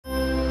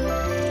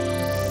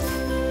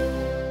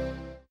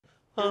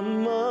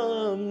அம்மா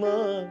அம்மா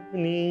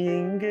நீ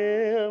எங்கே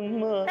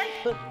அம்மா.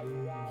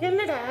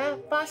 என்னடா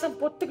பாசம்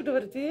பொத்துக்கிட்டு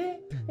வருது?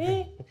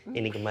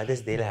 இன்னைக்கு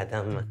மதர்ஸ் டேல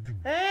அதான் அம்மா.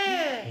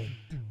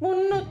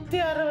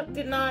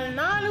 364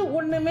 நாள்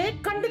ஒண்ணுமே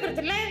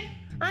கண்டுக்கிறது இல்ல.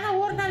 ஆனா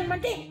ஒரு நாள்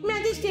மட்டும்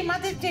மதர்ஸ்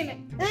டே.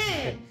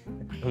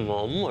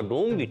 அம்மா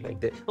டோன்ட் பீட்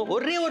லைக் தட்.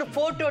 ஒரே ஒரு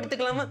போட்டோ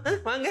எடுத்துக்கலாமா?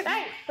 வாங்க.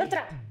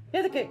 எடுத்துறா.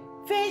 எதுக்கு?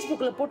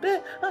 Facebookல போட்டு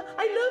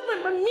I love my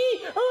mummy.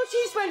 Oh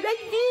she's my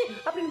baby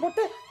அப்படினு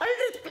போட்டு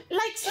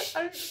லைக்ஸ்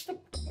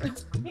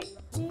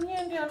நீ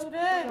ஏன் அழுற?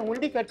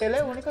 உண்டி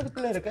கட்டல உனக்கு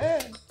அதுக்குள்ள இருக்க.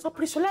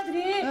 அப்படி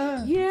சொல்லாதீ.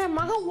 ஏன்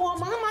மகன்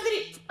உன் மகன் மாதிரி.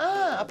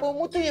 அப்போ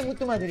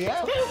முத்து மாதிரியா?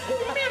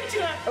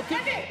 ஓகே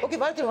ஓகே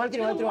வாழ்த்து.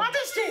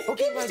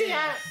 ஓகே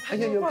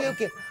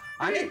ஓகே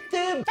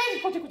அனைத்து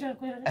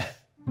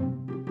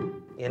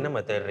என்னம்மா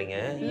தேடுறீங்க?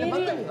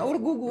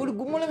 ஒரு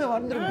கும்மலமே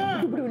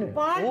வந்துருங்க.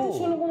 பாட்டு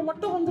சொல்லும்போது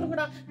மட்டும்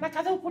வந்துருங்கடா. நான்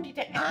கதவை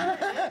பூட்டிட்டேன்.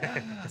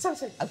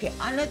 சரி ஓகே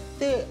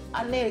அனைத்து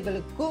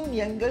அன்னையர்களுக்கும்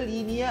எங்கள்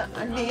இனிய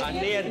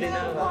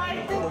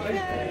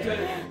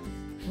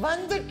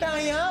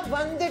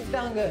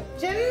வந்துட்டாங்க.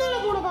 ஜன்னல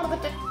கூட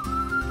மறந்துட்டேன்.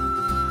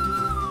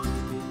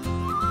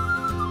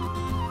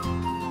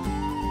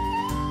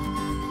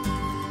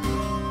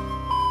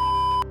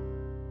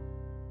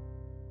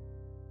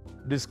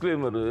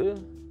 டிஸ்க்ளைமர்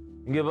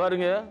இங்க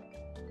பாருங்க,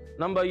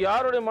 நம்ம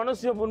யாருடைய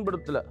மனசையும்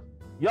புண்படுத்தல,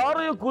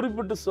 யாரையும்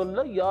குறிப்பிட்டு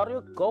சொல்ல,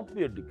 யாரையும் காப்பி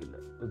அடிக்கல.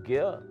 ஓகே,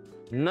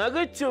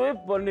 நகைச்சுவை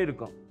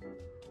பண்ணிருக்கோம்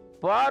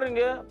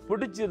பாருங்க.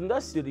 பிடிச்சிருந்தா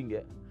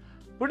சிரிங்க,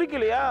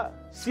 பிடிக்கலையா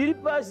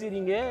சிரிப்பா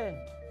சிரிங்க.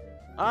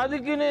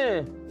 அதுக்குன்னு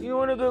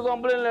இவனுக்கு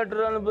கம்ப்ளைண்ட்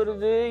லெட்டர்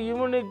அனுப்புறது,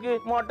 இவனுக்கு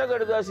மொட்டை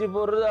கடுதாசி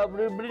போடுறது,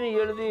 அப்படி இப்படின்னு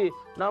எழுதி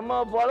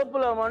நம்ம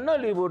பழப்புல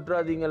மண்ணள்ளி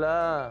போட்டுறாதீங்களா?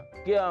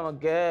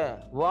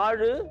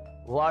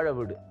 வாழ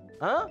விடு.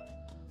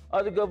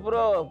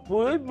 அதுக்கப்புறம்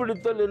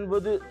புகைப்பிடித்தல்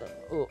என்பது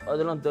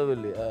அதெல்லாம்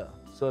தேவையில்லையா?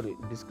 Sorry,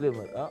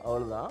 disclaimer.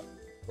 அவ்வளோதான்.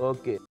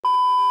 ஓகே.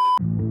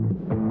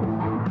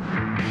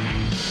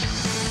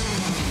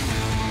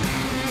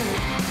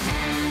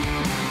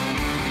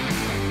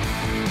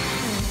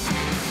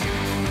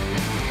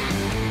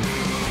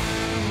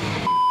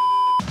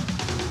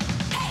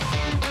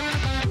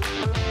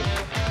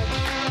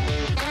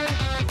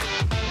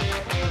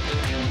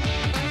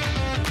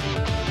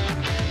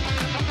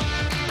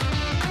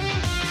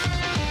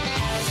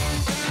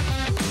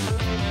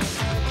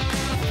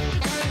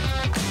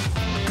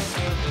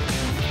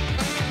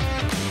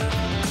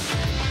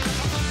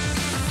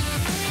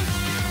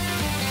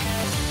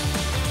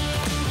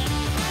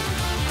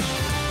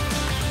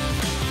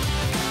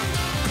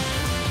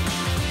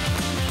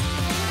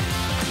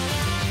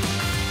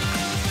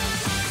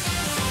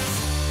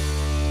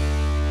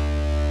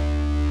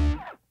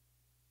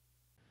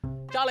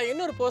 சாலை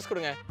இன்னொரு போஸ்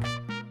கொடுங்க.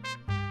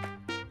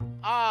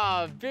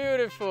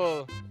 பியூட்டிஃபுல்.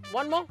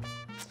 One more.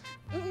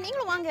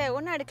 நீங்களும் வாங்க,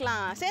 ஒண்ணா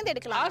எடுக்கலாம், சேர்ந்து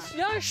எடுக்கலாம்.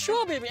 Yeah,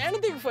 sure baby.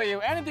 Anything for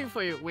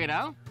you. Wait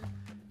now.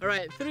 All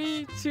right, 3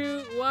 2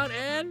 1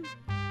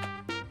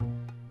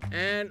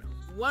 and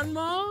one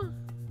more.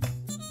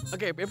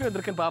 Okay, எப்படி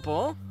வந்திருக்குன்னு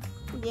பாப்போம்.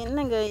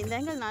 என்னங்க இந்த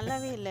ஆங்கிள்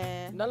நல்லாவே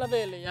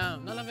இல்லையா?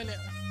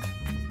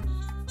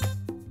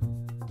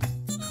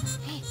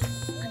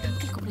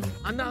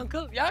 அண்ணா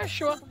uncle. Yeah,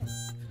 sure.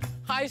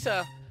 Hi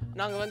sir,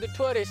 நாங்க வந்து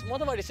டூரிஸ்ட்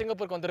மொதவாடி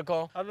சிங்கப்பூருக்கு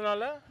வந்திருக்கோம்.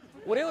 அதனால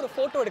ஒரே ஒரு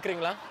போட்டோ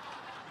எடுக்கிறீங்களா?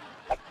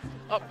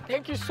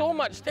 Thank you so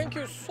much.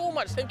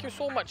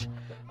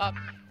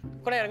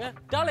 கூட இருங்க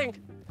டார்லிங்.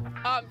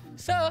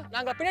 sir,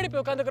 நாங்க பின்னாடி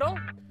போய் உட்கார்ந்துக்கிறோம்.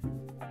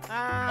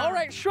 All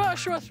right,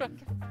 sure.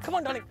 Come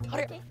on darling.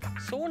 Hurry.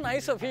 So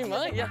nice of him,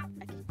 huh? Yeah.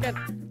 Get.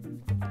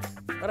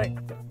 All right.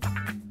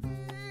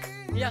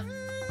 Yeah.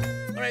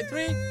 All right,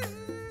 3.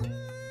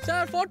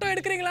 sir, photo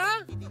எடுக்கிறீங்களா?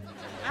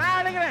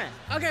 எடுக்கிறேன்.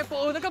 ஓகே,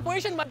 இதுக்கு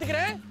பொசிஷன்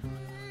மாத்திக்கிறேன்.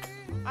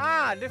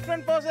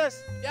 Different poses.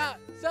 யா,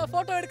 sir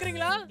photo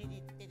எடுக்கிறீங்களா?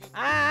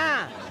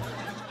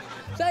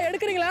 Sir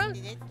எடுக்கிறீங்களா?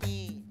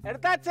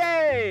 எடுத்தாச்சே.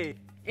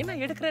 என்ன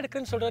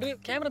எடுக்கிறேன்னு சொல்றாரு,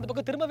 கேமரா இந்த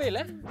பக்கம் திரும்பவே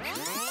இல்ல.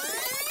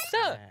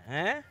 சார்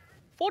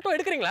போட்டோ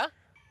எடுக்கிறீங்களா?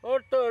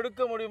 போட்டோ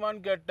எடுக்க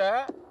முடியுமான்னு கேட்ட,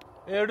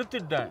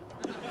 எடுத்துட்டேன்.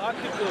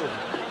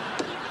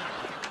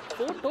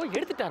 போட்டோ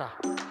எடுத்துட்டாரா?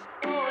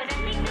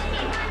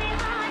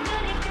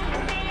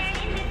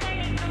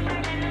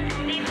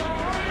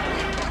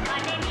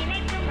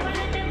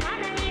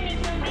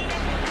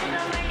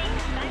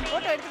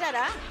 போட்டோ எடுத்துட்டாரா?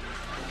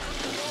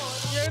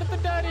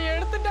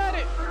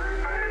 எடுத்துட்டாரு.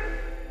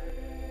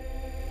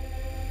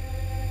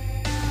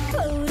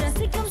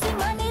 ரசிக்கும்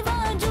சிவனை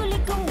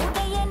வாஜுலிக்கும்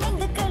உடைய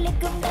நெங்கு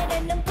கலக்கும்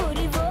நடனம்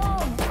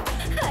புரிவோம்.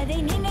 அதை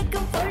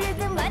நினைக்கும்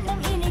பொழுது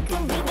மனம்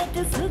இனிக்கும்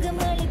விதத்தில்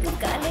சுகம் அளிக்கும்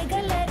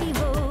கலைகள்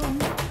அறிவோம்.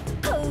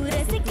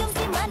 ரசிக்கும்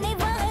சிவனை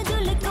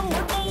வாஜுலிக்கும்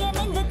உடைய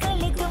நெங்கு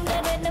கலக்கும்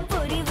நடனம்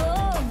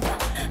புரிவோம்.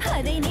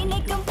 அதை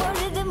நினைக்கும்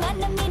பொழுது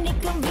மனம்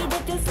இனிக்கும்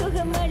விதத்தில்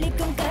சுகம்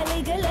அளிக்கும்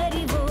கலைகள்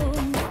அறிவோம்.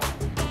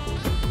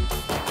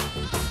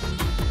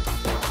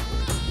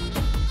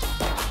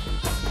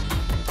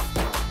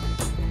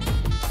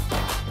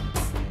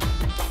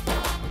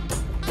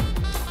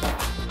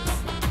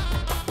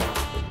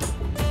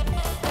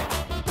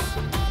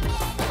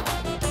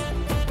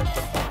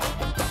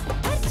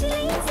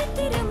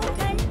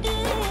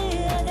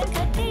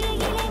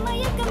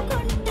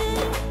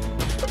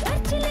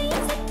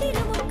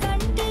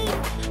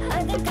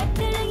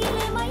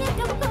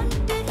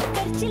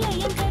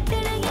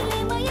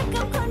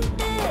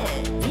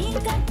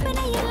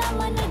 கற்பனை எல்லாம்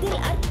மனதில்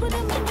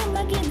அற்புதம் என்று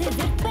மகிழ்ந்து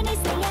விற்பனை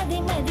செய்யாதே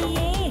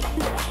மதியே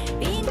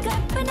வீண்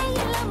கற்பனை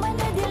எல்லாம்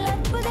மனதில்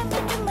அற்புதம்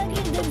என்று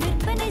மகிழ்ந்து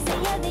விற்பனை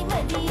செய்யாதே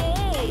மதியே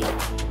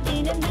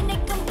தினம்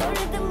நினைக்கும்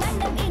பொழுது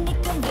மனம்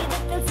இனிக்கும்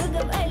விதத்தில்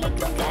சுகம்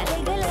அளிக்கும்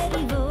கலைகள்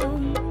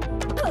அறிவோம்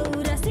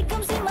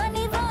ரசிக்கும்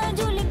சிமானி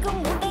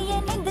வாஜொலிக்கும் உடைய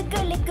நெந்து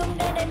கழிக்கும்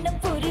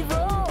நடனம்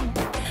புரிவோம்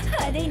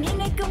அதை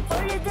நினைக்கும்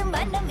பொழுது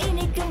மனம்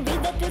இனிக்கும்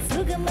விதத்தில்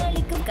சுகம்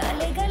அளிக்கும்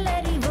கலைகள்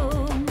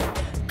அறிவோம்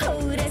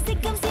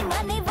ரசிக்கும்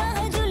சிமானி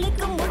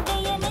வாஜொலிக்கும்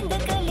உடைய நெந்து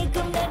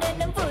கழிக்கும்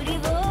நடனம்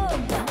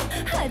புரிவோம்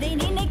அதை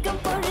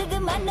நினைக்கும் பொழுது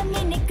மனம்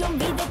இனிக்கும்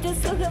விதத்தில்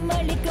சுகம்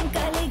அளிக்கும்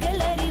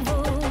கலைகள்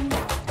அறிவோம்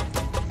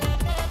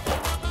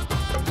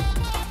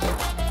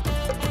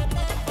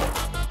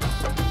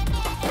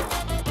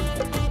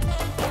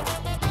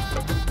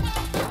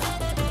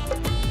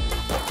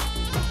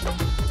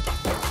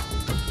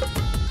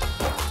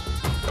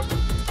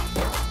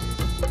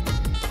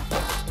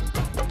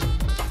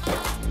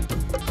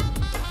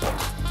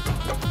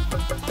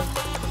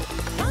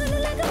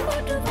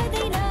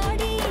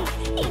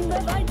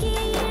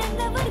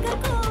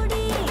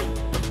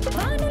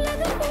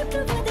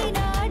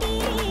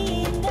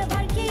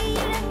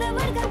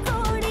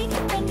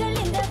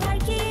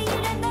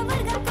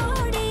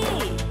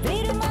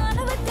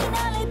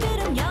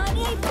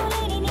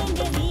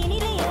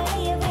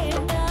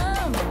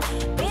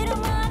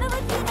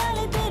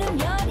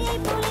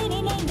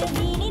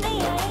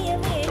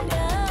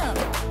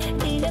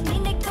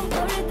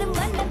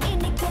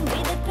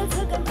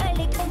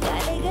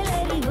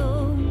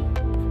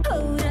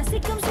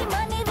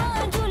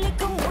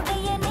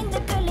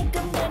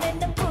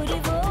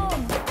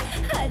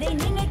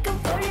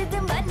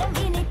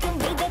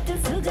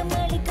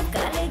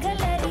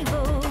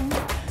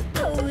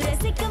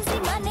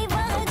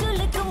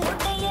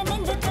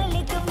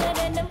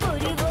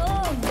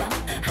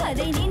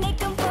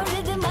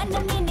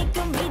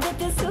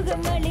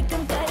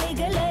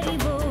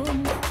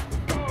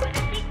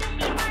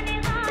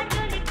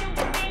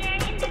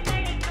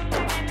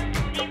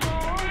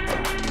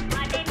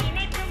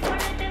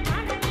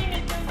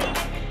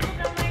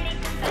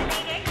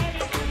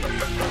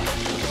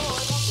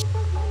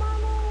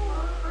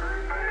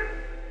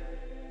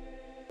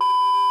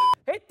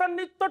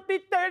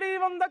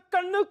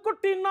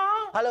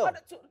ஹலோ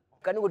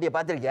கண்ணுக்குட்டியை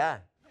பார்த்திருக்கியா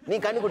நீ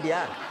கண்ணுக்குட்டியா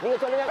நீங்க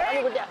சொல்லுங்க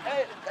கண்ணுக்குட்டியா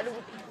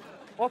கண்ணுக்குட்டி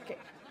ஓகே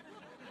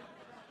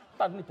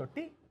தண்ணி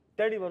தொட்டி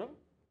தேடி வரும்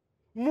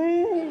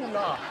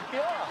மூணா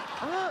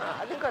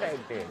அது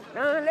கரெக்ட்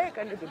நானே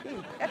கண்ணுக்குட்டி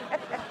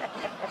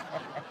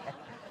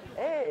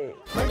ஏய்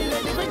Vadi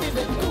ready vedi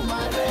vedi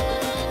Kumar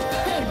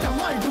hey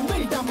tamal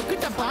dumbai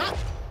damkitappa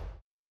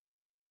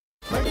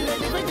Vadi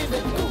ready vedi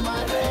vedi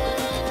Kumar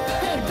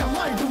hey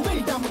tamal dumbai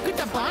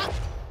damkitappa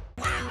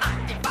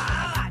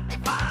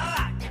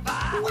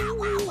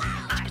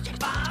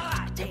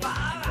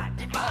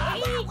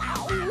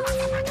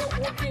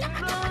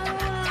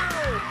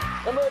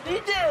நம்ம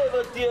டிஜே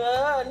பத்தியா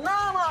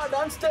நாமா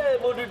டான்ஸ்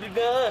ஸ்டைல் போட்டுட்டு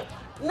இருக்கேன்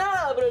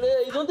நான் பிரதே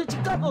இது வந்து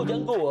சிக்காகோ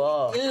ஜங்கோவா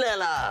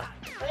இல்லலா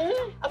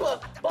அப்ப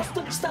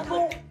பாஸ்டன்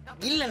சிக்காகோ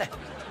இல்லனே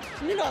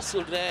என்னடா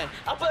சொல்றேன்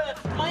அப்ப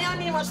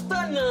மயாமி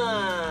மஸ்தானா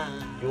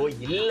ஐயோ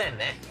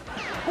இல்லனே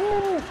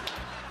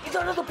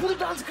இதான அந்த புது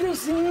டான்ஸ்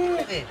கிரேஸ்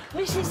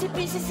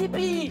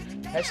மிசிசிபி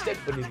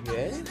ஹேஷ்டேக் பண்ணிருங்க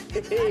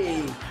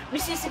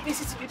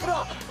மிசிசிபி ப்ரோ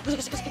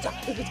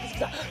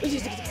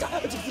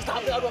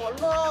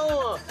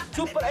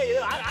சூப்பர்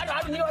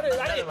ஆடு நீ ஆடு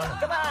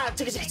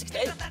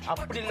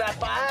அப்படி இல்ல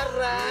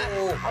பாரு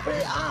அப்படி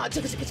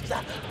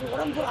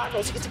உடம்பு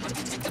ஆடும்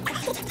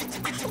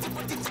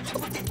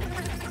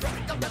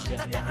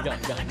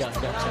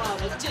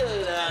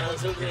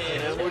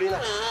முடியல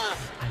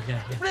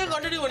இப்படியே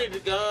கண்டினியூ பண்ணிட்டு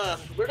இருக்கேன்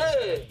விடு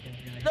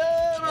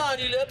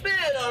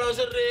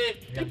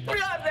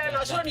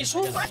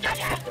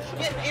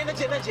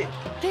என்னாச்சு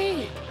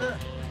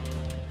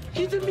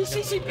இது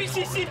மிசிசிபி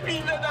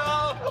இல்லடா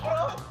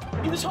அப்புறம்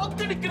இது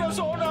சொத்தடிக்கிற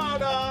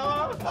சோனாடா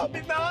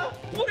அப்படின்னா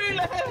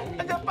புரியல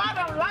அங்க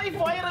பாரு லைஃப்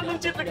வைரல்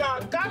நினைச்சிட்டு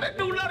இருக்கான்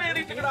கரண்ட் உள்ளார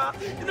ஏறிட்டு இருக்கா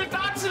இந்த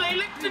டான்ஸ்ல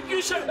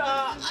எலக்ட்ரிக்யூஷன்டா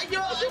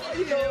ஐயோ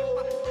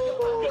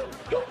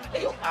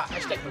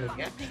ஹேஷ்டேக்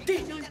பண்ணுங்க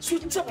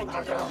சுவிட்ச்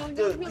போடுறாங்க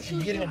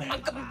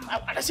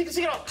அட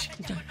சீக்கிரம்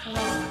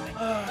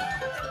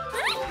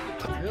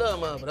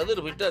இல்லம்மா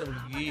பிரதர் விட்டார்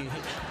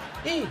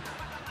ஏய்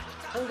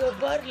அங்க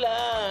பாருல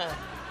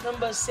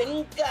நம்ம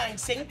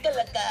செங்கல்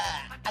அக்கா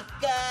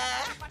அக்கா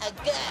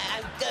அக்கா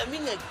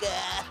கமிங் அக்கா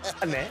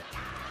அண்ணே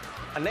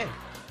அண்ணே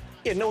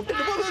என்ன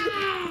விட்டுட்டு போறது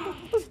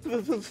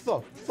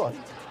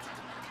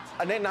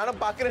அண்ணே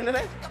நானும் பாக்குறேன்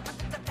அண்ணே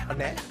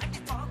அண்ணே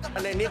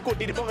அண்ணே நீ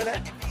கூட்டிட்டு போங்க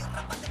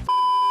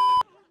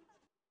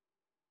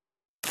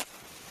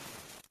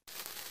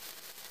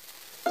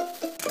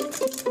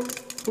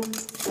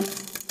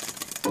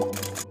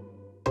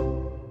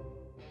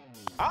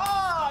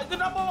இது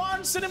நம்பர்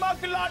 1 சினிமா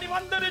கில்லாடி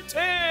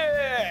வந்துருச்சு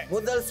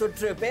முதல்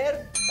சுற்று பேர்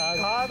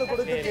காது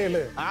கொடுத்து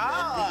கேளு.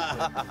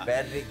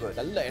 Very good.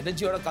 நல்ல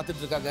எனர்ஜியோட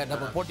காத்துட்டு இருக்காங்க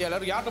நம்ம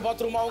போட்டியாளர். யார்ட்ட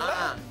பாத்ரூம் அவங்க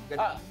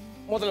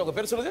முதல்ல உங்க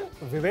பேர் சொல்லுங்க.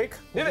 விவேக்,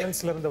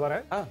 விவேன்ஸ்ல இருந்து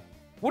வரேன்.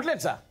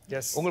 Woodlands-ஆ?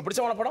 Yes. உங்களுக்கு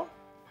பிடிச்சமான படம்?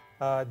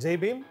 ஜெய்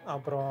பீம்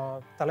அப்புறம்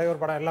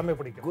தலைவர் படம் எல்லாமே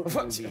பிடிக்கும்.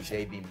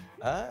 ஜெய் பீம்.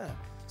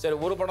 சரி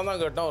ஒரு படம் தான்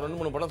கேட்டோம்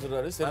 2-3 படம்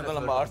சொல்றாரு. சரி தான்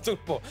நம்ம அடுத்து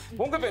போ.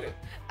 உங்க பேரு?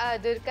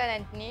 துர்கா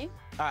ஆண்டனி.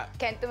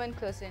 கேண்டோன்மென்ட்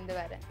க்ளோஸ்ல இருந்து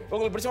வரேன்.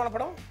 உங்களுக்கு பிடிச்சமான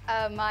படம்?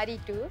 மாரி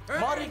 2.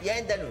 மாரி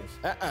ஏன் தனுஷ்?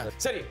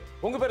 சரி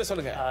உங்க பேரு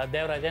சொல்லுங்க.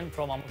 தேவராஜன்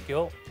ஃப்ரம்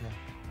அமுக்கியோ.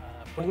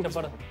 பிடிச்ச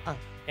படம்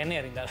என்னை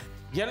அறிந்தார்.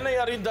 என்னை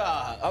அறிந்தா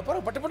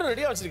அப்புறம் பட்டு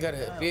ரெடியா வச்சிருக்காரு.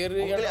 பேரு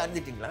உங்களே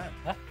அறிந்துட்டீங்களா?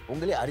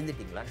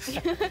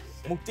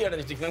 முக்தி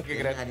அடைஞ்சிட்டீங்களான்னு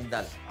கேக்குறேன்.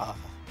 அறிந்தால்.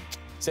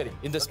 சரி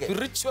இந்த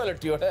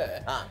ஸ்பிரிச்சுவாலிட்டியோட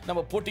நம்ம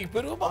போட்டிக்கு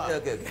போயிருவோமா?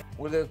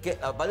 உங்களுக்கு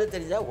பதில்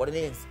தெரிஞ்சா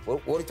உடனே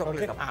ஒரு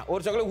சாக்லேட்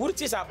ஒரு சாக்லேட்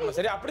உரிச்சி சாப்பிடணும்.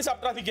 சரி அப்படி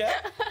சாப்பிடாதீங்க.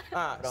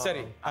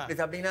 சரி அப்படி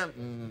சாப்பிட்டீங்கன்னா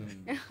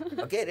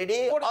ஓகே ரெடி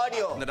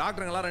ஆடியோ. இந்த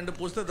டாக்டருங்கெல்லாம் 2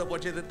 புஸ்தகத்தை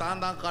போச்சு இது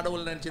தான்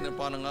கடவுள் நினைச்சு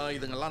நிற்பானுங்க.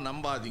 இதுங்கெல்லாம்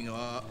நம்பாதீங்க.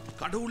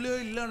 கடவுளே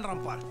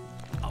இல்லைன்றான் பாரு.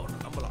 அவனை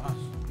நம்பலாம்.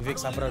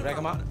 விவேக் சாப்பிட்றாரு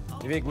வேகமா.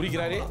 விவேக்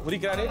உரிக்கிறாரு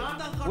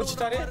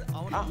உரிச்சிட்டாரு.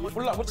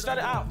 ஃபுல்லா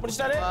முடிச்சிட்டாரு.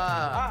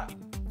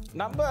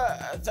 நம்ம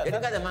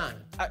எடுக்காதம்மா.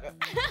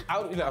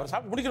 அவர் இல்ல அவர்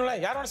சாப்பிட்டு முடிக்கணும்ல.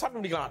 யாரோட சாப்பிட்டு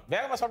முடிக்கலாம்.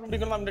 வேகமா சாப்பிட்டு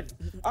முடிக்கணும்.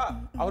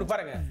 அவர்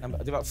பாருங்க நம்ம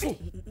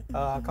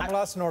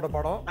கமல்ஹாசனோட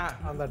படம்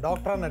அந்த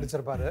டாக்டரா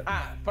நடிச்சிருப்பாரு.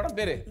 படம்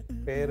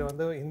பேரு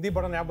வந்து ஹிந்தி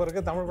படம் ஞாபகம்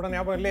இருக்கு, தமிழ் படம்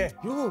ஞாபகம் இல்லையே.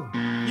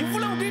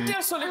 இவ்வளவு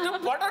டீடைல்ஸ்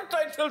சொல்லிட்டு படம்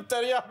டைட்டில்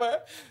தெரியாம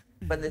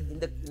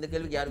இந்த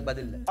கேள்விக்கு யாரும்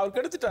பதில் இல்ல. அவர்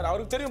கெடுத்துட்டாரு.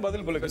 அவருக்கு தெரியும்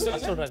பதில் போல.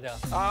 வசூல் ராஜா.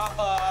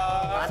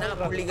 ஆனா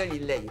புள்ளிகள்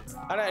இல்லை.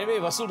 ஆனா எனவே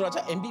வசூல்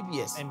ராஜா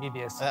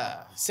MBBS.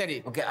 சரி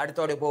ஓகே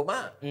அடுத்த ஆடியோ போமா.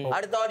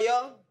 அடுத்த ஆடியோ.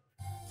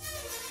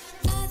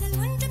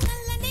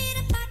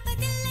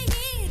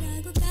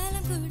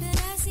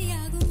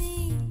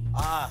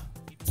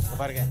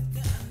 பாருங்க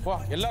போ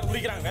எல்லாரும்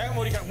முடிக்கிறாங்க. வேகமா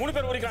முடிக்கிறாங்க. 3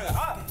 பேர் முடிக்கிறாங்க.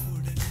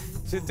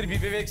 திருப்பி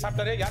விவேக்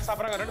சாப்பிட்டாரு. யார்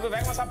சாப்பிடுறாங்க? 2 பேர்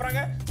வேகமா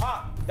சாப்பிடுறாங்க.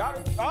 யார்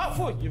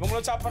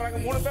இவங்களும் சாப்பிடுறாங்க.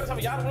 3 பேர்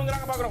சாப்பிடு. யார்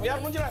முழுங்குறாங்க பாக்குறோம்.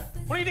 யார் முடிஞ்சிடா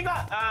முடிக்கிட்டீங்களா?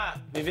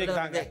 விவேக்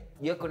தாங்க.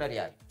 இயக்குனர்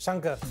யார்?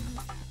 சங்கர்.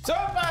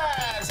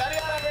 சூப்பர்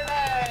சரியான விடை.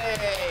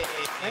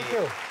 Thank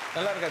you.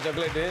 நல்லா இருக்கா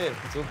சாக்லேட்?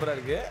 சூப்பரா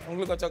இருக்கு.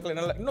 உங்களுக்கு சாக்லேட்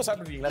நல்லா இன்னும்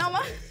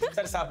சாப்பிடுவீங்களா?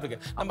 சரி சாப்பிடுங்க.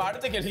 நம்ம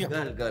அடுத்த கேள்வி.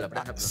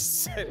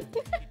 சரி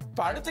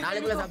இப்ப அடுத்த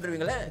நாளைக்குள்ள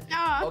சாப்பிடுவீங்களா?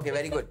 Okay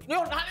very good.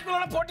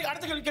 நாளைக்குள்ள போட்டி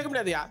அடுத்த கேள்வி கேட்க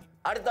முடியாதுயா.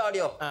 அடுத்த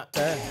ஆடியோ.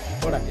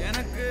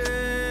 எனக்கு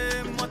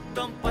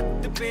மொத்தம்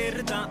 10 பேர்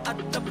தான்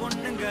அத்தை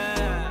பொண்ணுங்க.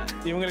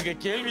 இவங்களுக்கு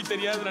கேள்வி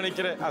தெரியாதுன்னு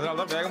நினைக்கிறேன். அதனால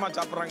தான் வேகமா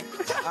சாப்பிடுறாங்க.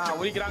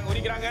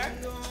 உரிக்கிறாங்க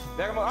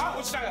வேகமா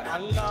முடிச்சிட்டாங்க.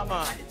 அல்லாமா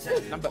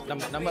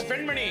நம்ம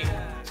பெண்மணி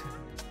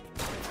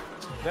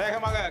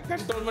வேகமாக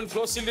கண்ட்ரோல்மென்ட்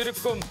க்ளோஸில்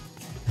இருக்கும்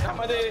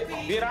நமது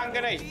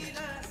வீராங்கனை.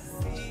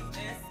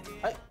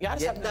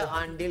 யார் எந்த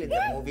ஆண்டில்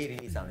இந்த மூவி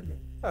ரிலீஸ் ஆனது?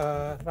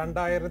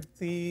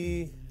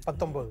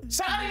 2019.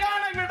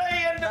 சரியான விடை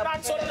என்று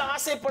நான் சொல்ல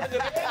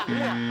ஆசைப்படுகிறேன்.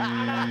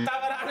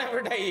 தவறான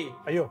விடை.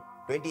 ஐயோ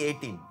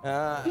 2018.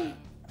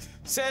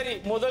 சரி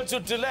முதல்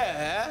சுற்றுல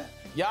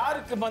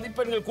யாருக்கு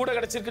மதிப்பெண்கள் கூட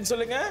கிடைச்சிருக்குன்னு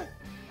சொல்லுங்க.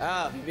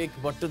 விவேக்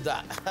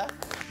மட்டும்தான்.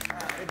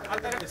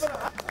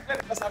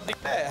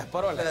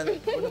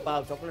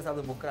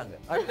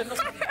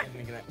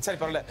 சரி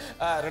பரவாயில்ல.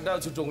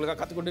 2வது சுற்று உங்களுக்கு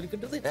கத்துக்கொண்டு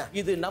இருக்கின்றது.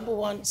 இது number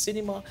 1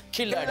 cinema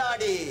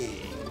Killadi.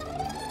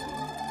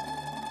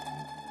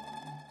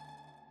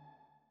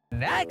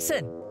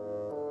 Action.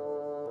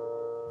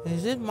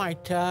 Is it my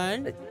turn?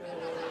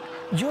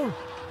 யோ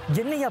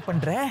என்னையா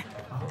பண்ற?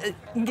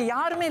 இங்க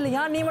யாருமே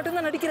இல்லையா? நீ மட்டும்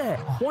தான் நடிக்கிற.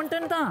 ஒன்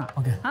டன் தான்.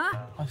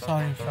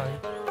 Sorry.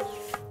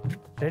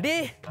 Ready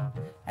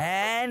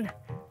and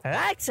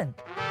action.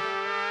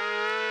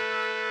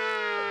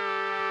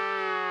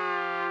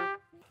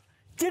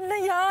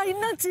 என்னையா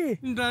என்னாச்சு?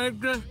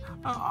 டைரக்டர்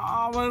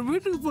அவர்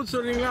வீட்டுக்கு போக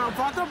சொல்றீங்களா?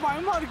 பார்த்தா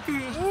பயமா இருக்கு.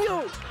 ஐயோ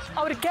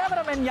அவர்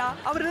கேமராமேன்யா.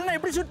 அவர் இல்லைன்னா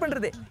எப்படி ஷூட்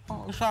பண்றது?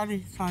 Sorry.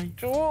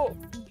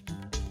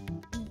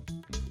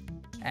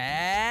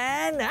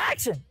 And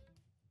action.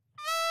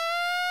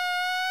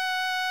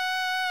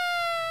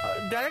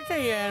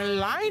 Director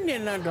line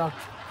என்ன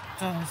டாக்டர்?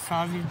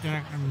 சாரி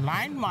டைரக்டர்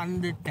லைன்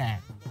மறந்துட்டேன்.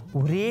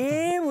 ஒரே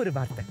ஒரு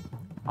வார்த்தை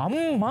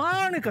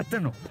அம்மானு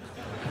கத்தணும்.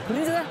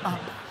 புரிஞ்சதா?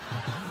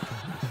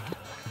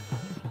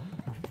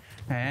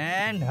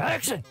 And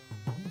action.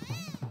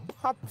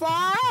 அப்பா.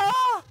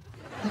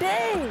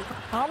 டேய்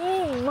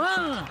அம்மா.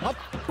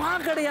 அப்பா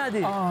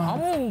கிடையாது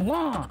அம்மா.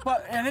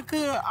 எனக்கு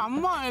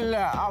அம்மா இல்ல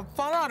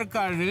அப்பா தான்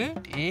இருக்காரு.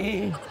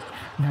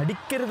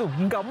 நடிக்கிறது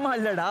உங்க அம்மா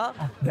இல்லடா,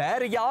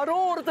 வேற யாரோ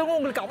ஒருத்தவங்க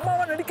உங்களுக்கு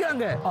அம்மாவா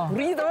நடிக்கிறாங்க.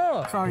 புரியுதா?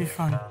 சாரி.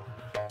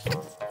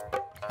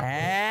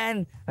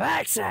 And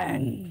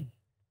action.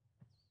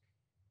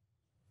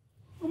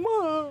 அம்மா.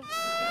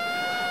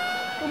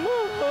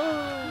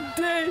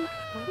 டேய்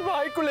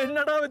வாய்க்குள்ள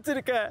என்னடா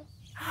வச்சிருக்க?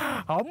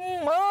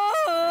 அம்மா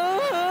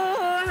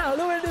அழ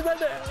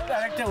வேண்டியதானே.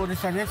 டைரக்டர் ஒரு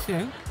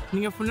சஜஷன்.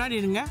 நீங்க முன்னாடி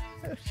இருங்க.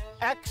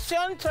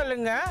 ஆக்ஷன்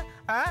சொல்லுங்க.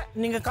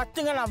 நீங்க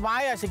கத்துங்க, நான்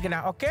வாய்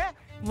அசைக்கிறேன். Okay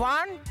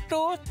 1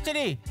 2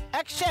 3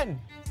 action.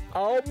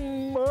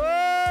 அம்மா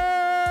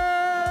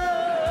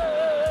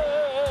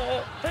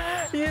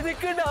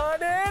இதுக்கு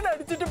நானே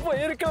நடிச்சிட்டு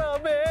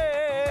போயிருக்கலாமே.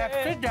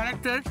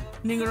 டைரக்டர்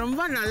நீங்க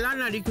ரொம்ப நல்லா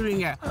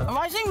நடிக்கிறீங்க.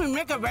 I think we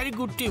make a very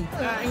good team.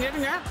 இங்க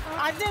இருங்க.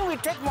 I think we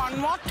take one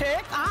more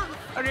take.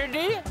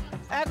 Ready?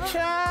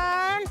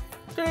 Action.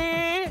 3,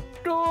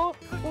 2,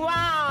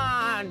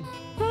 1.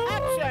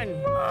 Action.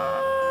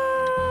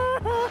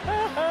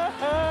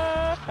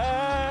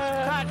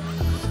 Cut.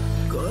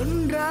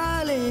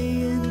 கொன்றாலே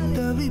என்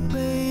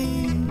தவிப்பை,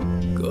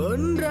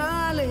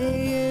 கொன்றாலே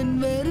என்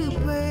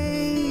வெறுப்பை,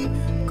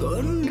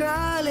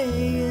 கொன்றாலே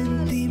என்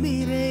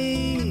திமிரை,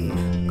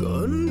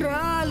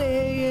 கொன்றாலே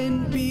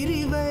என்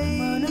பிரிவை.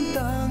 மனம்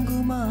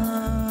தாங்குமா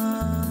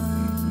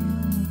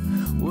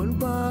உன்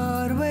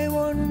பார்வை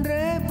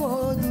ஒன்றே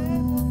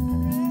போதும்,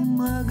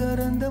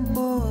 மகரந்தம்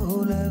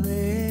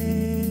போலவே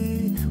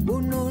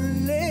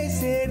உன்னுள்ளே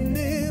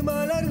சேர்ந்து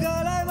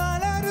மலர்களை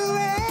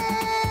மலருவே.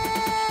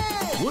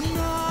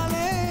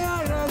 உன்னாலே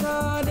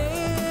அழகானே,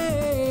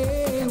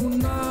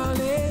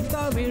 உன்னாலே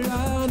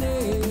தமிழானே,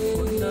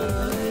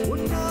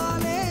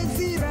 உன்னாலே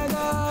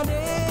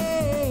சிறகானே,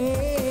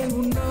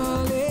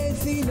 உன்னாலே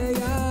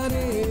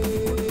சிலையானே.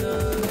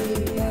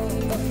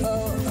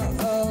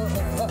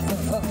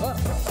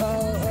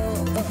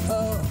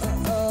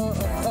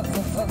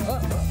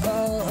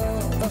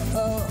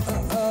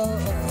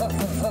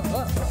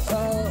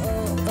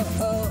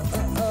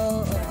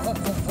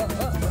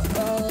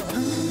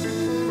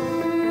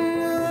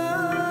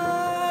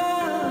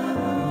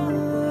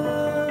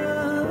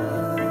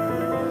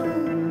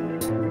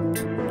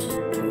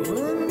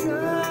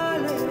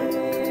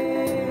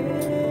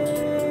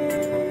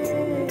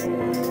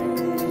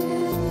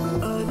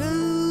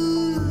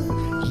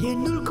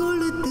 என்னுள்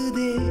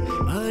கொளுத்துதே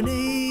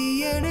அணை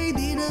அணை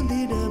தினம்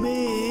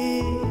தினமே,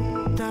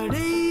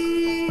 தடை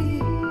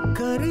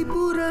கரை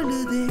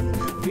புரளுதே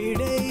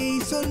விடை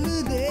சொல்லு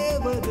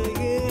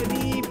தேவதையே.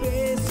 நீ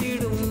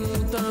பேசிடும்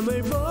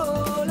தமிழ்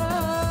போல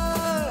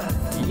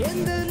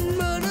எந்த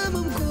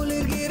மனமும்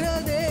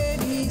குளிர்கிறதே,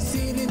 நீ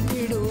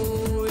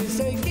சிரித்திடும்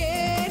இசை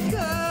கேட்க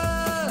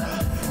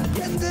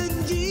எந்த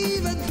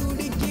ஜீவன்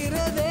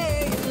துடிக்கிறதே.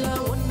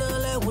 எல்லாம்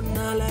உன்னால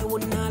உன்னால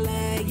உன்னால,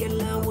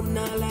 எல்லாம்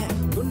உன்னால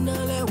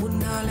உன்னால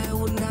உன்னால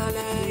உன்னால,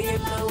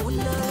 எல்லாம்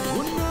உன்னால.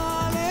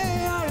 உன்னாலே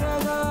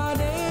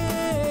அழகானே,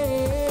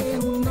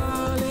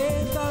 உன்னாலே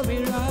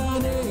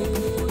தமிழானே,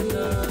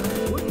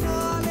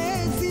 உன்னாலே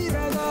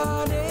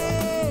சிறகானே,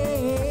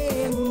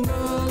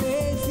 உன்னாலே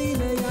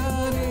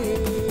சிலையானே.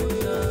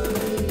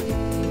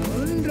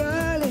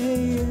 ஒன்றாலே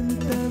என்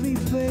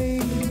தவிப்பை,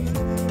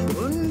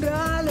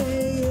 ஒன்றாலே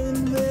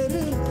என்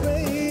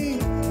வெறுப்பை,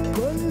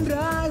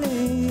 கொன்றாலே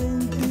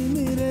என்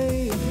திமிரை,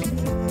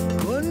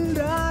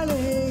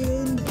 கொன்றாலே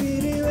என்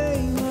பிரிவை.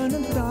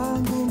 மனம்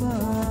தாங்குமா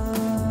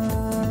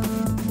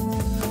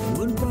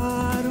உன்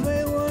பார்வை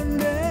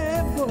ஒன்றே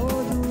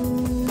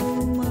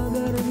போதும்,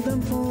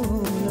 மகரந்தம்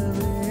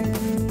போலவே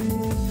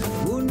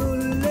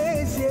உன்னுள்ளே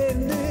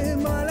சேர்ந்து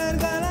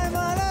மலர்களை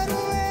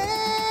மலருவே.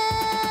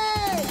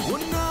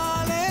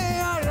 உன்னாலே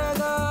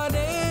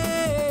அழகானே,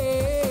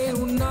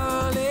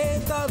 உன்னாலே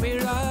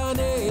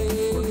தமிழானே,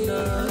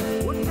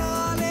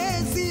 உன்னாலே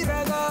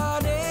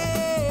சிறகானே,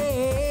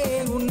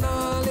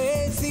 உன்னாலே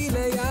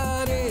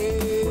சிலையானே,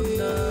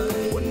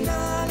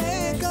 உன்னாலே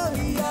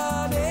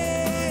கவியானே,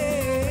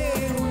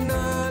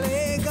 உன்னாலே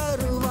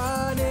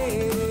கருவானே,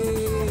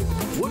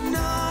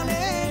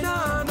 உன்னாலே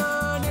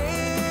நானானே,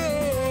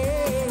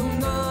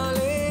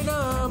 உன்னாலே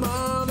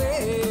நாமாவே.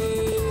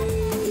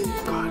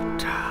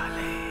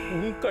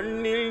 உன்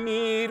கண்ணில்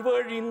நீர்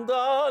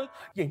வழிந்தால்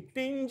என்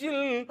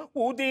நெஞ்சில்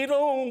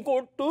உதிரம்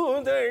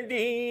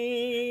கொட்டுதடி.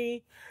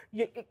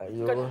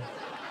 ஐயோ,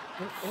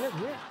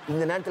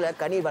 இந்த நேரத்துல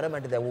கனி வர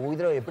மாட்டேது.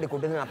 உதிரம் எப்படி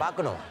கொட்டுது நான்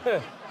பார்க்கணும்.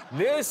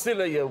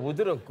 லேசில என்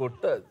உதிரம்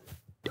கொட்டாது.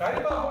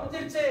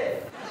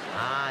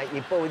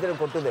 இப்போ உதிரம்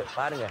கொட்டுது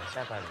பாருங்க,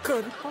 பாருங்க.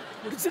 கருப்பா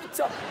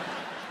முடிச்சிருச்சா?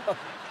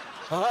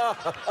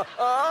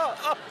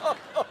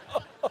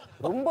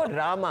 ரொம்ப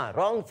டிராமா,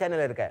 ராங்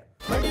சேனல் இருக்க.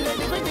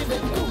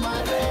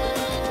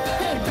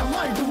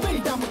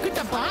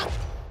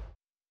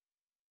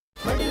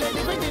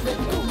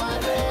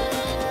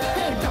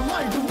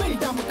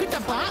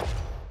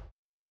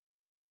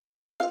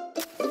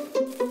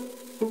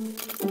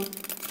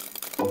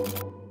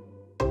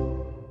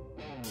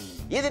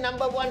 இது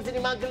நம்பர் 1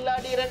 சினிமா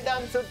கில்லாடி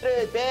 2ஆம் சுற்று.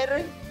 பேரு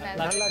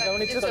நல்லா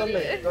கவனிச்சு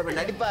சொல்லு.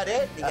 நடிப்பாரு,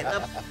 நீங்க என்ன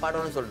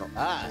பாடணும்னு சொல்லணும்.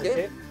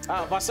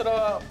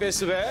 வசனம்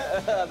பேசுவேன்.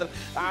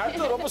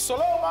 அடுத்து ரொம்ப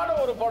சுலபமான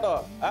ஒரு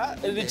படம்,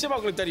 நிச்சயமா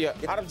உங்களுக்கு தெரியும்.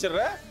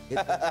 ஆரம்பிச்சிடுறேன்.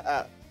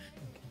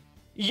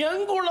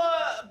 எங்குல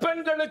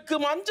பெண்களுக்கு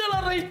மஞ்சள்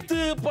அரைத்து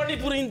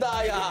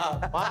பணிபுரிந்தாயா?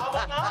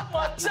 மாமனா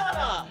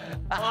மச்சானா?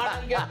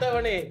 மானம்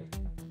கெட்டவனே,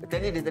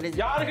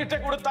 யாருகிட்ட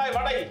கொடுத்தாய்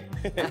வடை?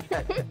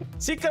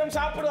 சீக்கிரம்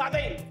சாப்பிடு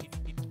அதை.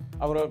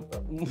 அவரை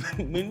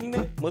நின்று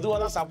மெதுவாக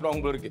தான்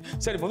சாப்பிடுவாங்க இருக்கு.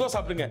 சரி, மெதுவாக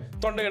சாப்பிடுங்க,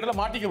 தொண்டை இடத்துல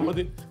மாட்டிக்க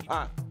போகுது.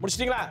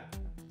 முடிச்சிட்டீங்களா?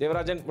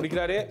 தேவராஜன்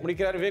முடிக்கிறாரு,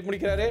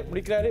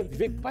 முடிக்கிறாரு.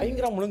 விவேக்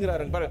பயங்கரம்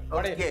முழுங்குறாரு பாரு.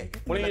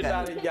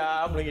 முழுங்கிட்டாரு, ஐயா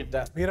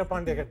முழுங்கிட்டார்.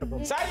 வீரபாண்டிய கெட்டு போ.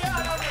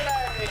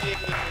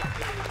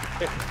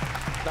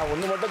 நான்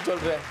ஒண்ணு மட்டும்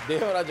சொல்றேன்,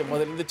 தேவராஜன்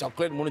முதல்ல இருந்து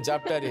சாக்லேட் 3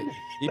 சாப்பிட்டாரு.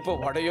 இப்போ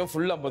வடையும்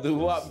ஃபுல்லா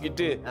மெதுவா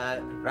ஆக்கிட்டு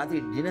ராத்திரி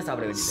டின்னர்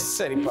சாப்பிட வேண்டியது.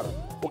 சரி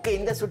ஓகே,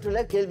 இந்த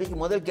சுற்றுல கேள்விக்கு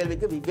முதல்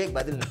கேள்விக்கு விவேக்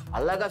பதில்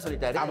அழகா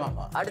சொல்லிட்டாரு.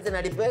 அடுத்த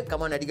நடிப்பு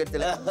கமா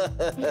நடிக்கிறதுல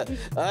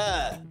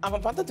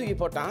அவன் பத்த தூக்கி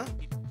போட்டான்.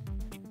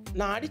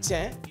 நான்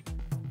அடித்தேன்,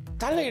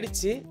 தலை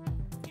இடிச்சு.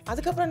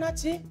 அதுக்கப்புறம்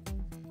என்னாச்சு?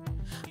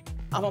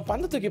 அவன்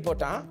பந்தை தூக்கி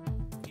போட்டான்,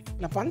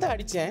 நான் பந்தை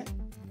அடித்தேன்,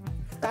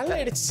 தலை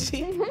இடிச்சு.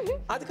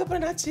 அதுக்கப்புறம்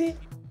என்னாச்சு?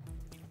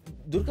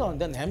 துர்கா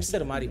வந்து அந்த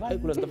ஹாம்ஸ்டர் மாதிரி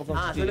வாய்க்குள்ள இந்த பக்கம்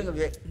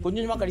கொஞ்சம்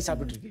கொஞ்சமா கடி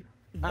சாப்பிட்டு இருக்கு.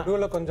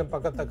 நடுவில் கொஞ்சம்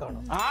பக்கத்தை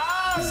காணும்.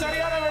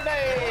 சரியான விடை.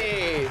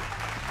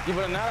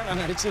 இவ்வளவு நேரம்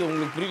நான் நடிச்சது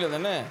உங்களுக்கு புரியல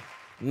தானே?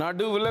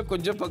 நடுவுல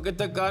கொஞ்சம்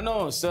பக்கத்தை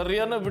காணும்.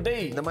 சரியான விடை.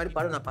 இந்த மாதிரி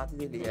படம் நான்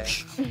பார்த்ததே இல்லையே.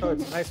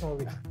 Nice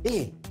movie.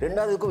 ஏய்,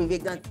 ரெண்டாவதுக்கும்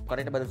விவேக் தான்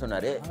கரெக்டா பதில்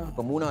சொன்னாரு.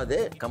 இப்போ மூணாவது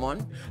கம்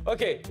ஆன்.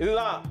 ஓகே,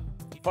 இதுதான்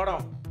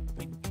படம்.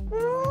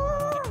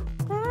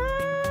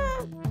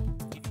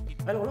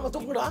 அட ஒழுங்கா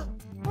தூக்குடா.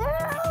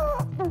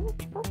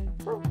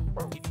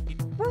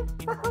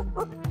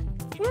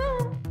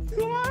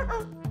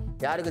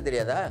 யாருக்கு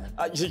தெரியாதா?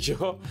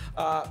 ஐயோ,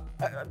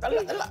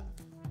 தள்ள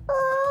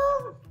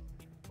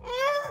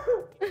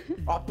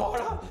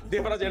அப்பாடா,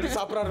 தேவராஜ் எடுத்து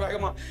சாப்பிட்றாரு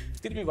வேகமா.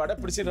 திருப்பி வடை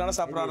பிடிச்சிருக்கான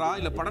சாப்பிட்றாரா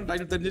இல்ல படம்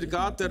டைட்டில்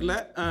தெரிஞ்சிருக்கா தெரியல.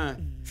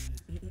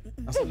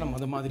 நான் சொன்ன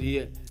மத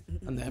மாதிரியே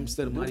அந்த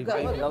ஹாம்ஸ்டர் மாதிரி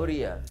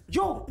கௌரியா?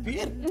 யோ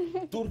பேர்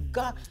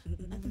துர்கா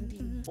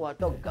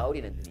வாட்டோ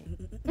கௌரி நந்தினி.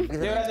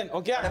 தேவராஜன்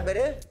ஓகே.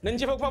 பேரு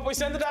நெஞ்சு பக்கமா போய்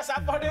சேர்ந்துடா.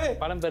 சாப்பாடு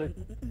படம் பேரு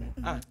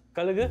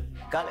கழுகு.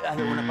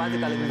 அது உன்னை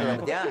பார்த்து கழுகுன்றத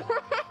பத்தியா?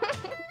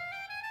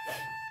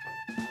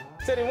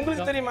 சரி,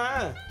 உங்களுக்கு தெரியுமா?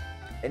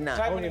 என்ன?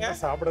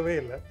 சாப்பிடவே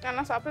இல்லை.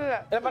 நான் சாப்பிடல.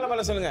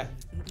 பல சொல்லுங்க.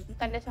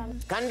 கண்டசாமி.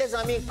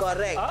 கண்டசாமி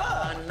கரெக்ட்.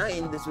 ஆனா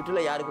இந்த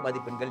சுற்றுல யாருக்கு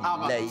மதிப்பெண்கள்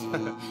இல்லை.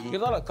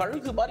 இதனால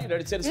கழுகு மாதிரி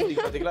நடிச்சேன்னு சொல்லி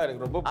பாத்தீங்களா?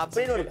 எனக்கு ரொம்ப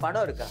அப்படின்னு ஒரு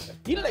படம் இருக்கா?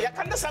 இல்ல,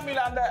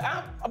 கண்டசாமியில அந்த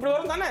அப்படி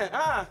வரும் தானே?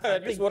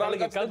 அட்லீஸ்ட் ஒரு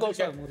ஆளுக்கு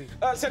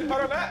சரி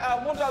பரவாயில்ல.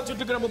 மூன்றாவது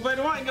சுற்றுக்கு நம்ம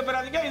போயிடுவோம். இங்க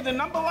போயிடாதீங்க. இது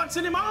நம்பர் 1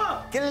 சினிமா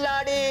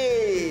கில்லாடி.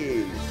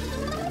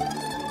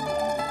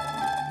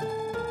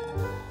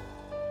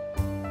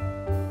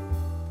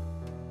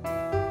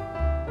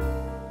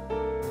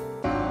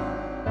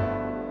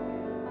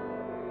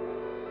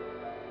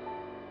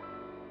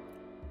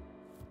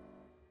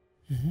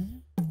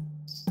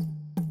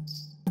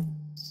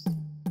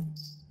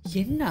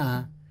 என்ன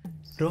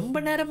ரொம்ப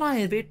நேரமா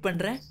வெயிட்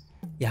பண்றேன்,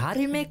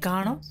 யாரையுமே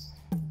காணோம்.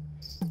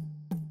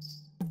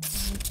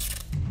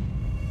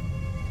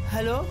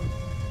 ஹலோ,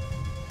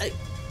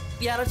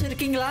 யாராச்சும்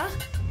இருக்கீங்களா?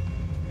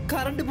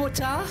 கரண்ட்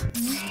போச்சா?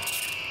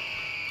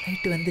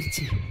 லைட்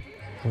வந்துருச்சு.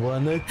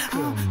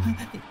 வணக்கம்.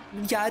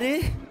 யாரு?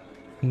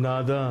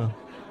 நான் தான்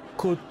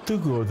கொத்து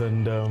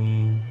கோதண்டம்.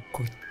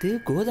 கொத்து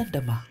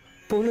கோதண்டமா?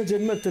 போன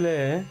ஜென்மத்துல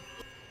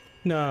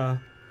நான்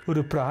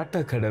ஒரு பிராட்டா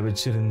கடை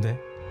வச்சிருந்தேன்.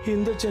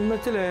 இந்த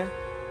ஜென்மத்துல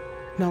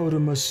நான் ஒரு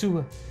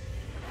மசுவ.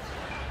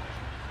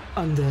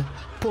 அந்த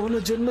போன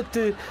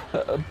ஜென்மத்து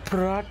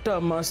பிராட்டா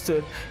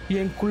மாஸ்டர்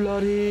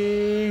எனக்குள்ளாரே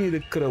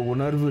இருக்கிற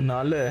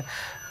உணர்வுனால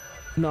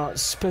நான்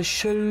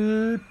ஸ்பெஷல்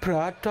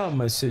பிராட்டா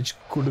மெசேஜ்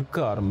கொடுக்க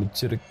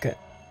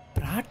ஆரம்பிச்சிருக்கேன்.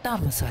 பிராட்டா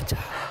மசாஜா?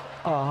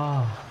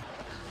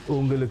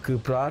 உங்களுக்கு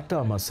பிராட்டா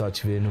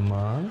மசாஜ்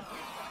வேணுமா?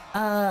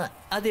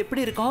 அது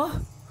எப்படி இருக்கும்?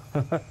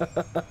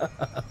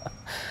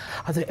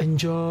 அதை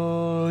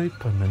என்ஜாய்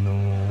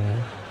பண்ணணும்.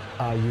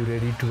 Are you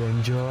ready to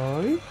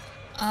enjoy?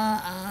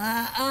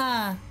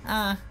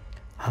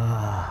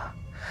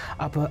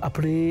 அப்போ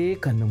அப்படியே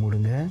கண்ணை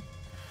மூடுங்க,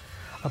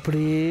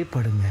 அப்படியே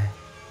படுங்க.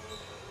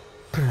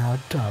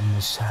 பிராட்டா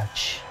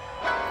மசாஜ்.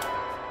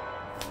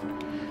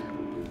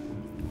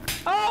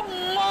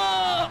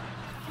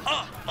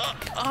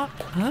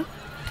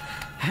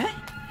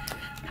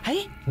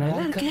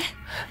 நல்லா இருக்கே.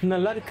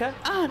 நல்லா இருக்கா?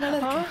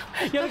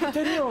 எனக்கு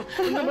தெரியும்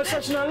இந்த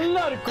மசாஜ்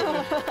நல்லா இருக்கும்.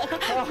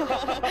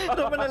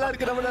 ரொம்ப நல்லா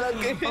இருக்கு, ரொம்ப நல்லா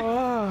இருக்கு.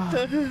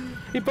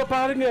 இப்ப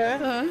பாருங்க,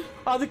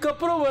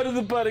 அதுக்கப்புறம்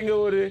வருது பாருங்க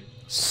ஒரு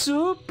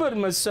சூப்பர்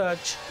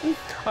மசாஜ்.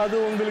 அது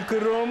உங்களுக்கு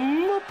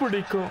ரொம்ப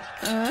பிடிக்கும்.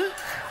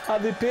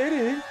 அது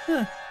பேரு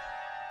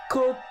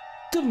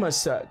கொத்து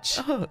மசாஜ்.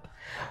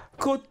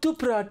 கொத்து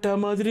பராட்டா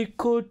மாதிரி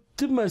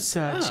கொத்து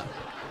மசாஜ்.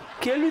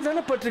 கேள்வி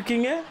தானே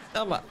பட்டிருக்கீங்க?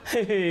 ஆமா.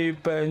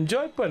 இப்ப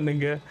என்ஜாய்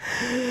பண்ணுங்க,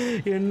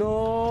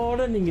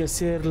 என்னோட நீங்க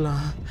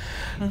சேரலாம்.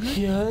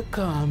 Here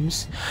comes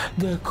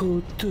the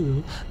கொத்து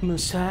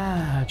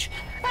மசாஜ்.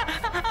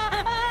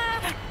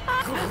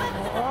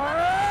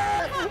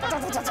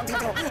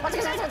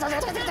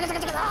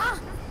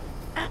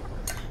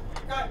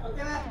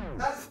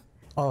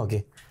 ஓகே,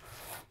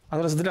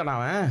 அதில் செத்துட்டான்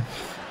அவன்.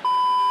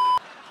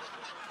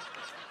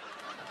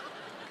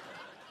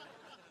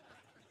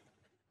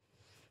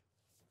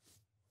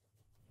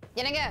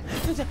 என்னங்க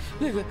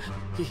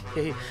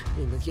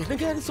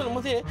எனக்கு சொல்லும்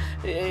போது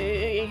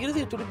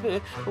இறுதி துடிப்பு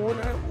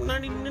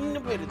முன்னாடி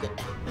நின்று போயிருது.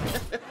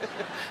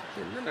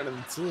 என்ன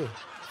நடந்துச்சு?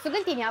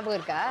 சுகந்தி ஞாபகம்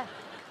இருக்கா?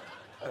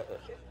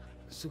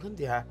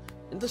 சுகந்தியா?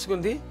 எந்த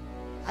சுகந்தி?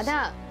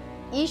 அதான்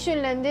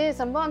ஈஸ்வன்ல இருந்து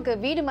சம்பவம்க்கு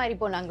வீடு மாறி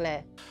போனாங்களே.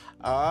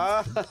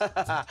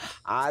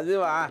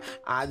 அதுவா?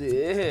 அது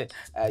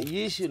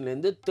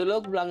ஈஸ்வர்லேருந்து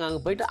துலோக் பிளாங்காங்க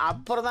போயிட்டு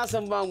அப்புறம் தான்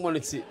செம்பாங்க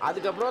போணுச்சு.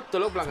 அதுக்கப்புறம்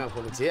துலோக் பிளாங்காங்க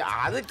போணுச்சு.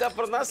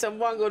 அதுக்கப்புறம் தான்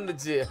செம்பாங்க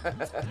வந்துச்சு.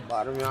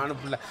 அருமையான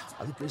பிள்ளை.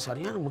 அதுக்கு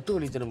சரியான முட்டு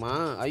வலி தருமா?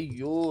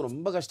 ஐயோ,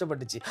 ரொம்ப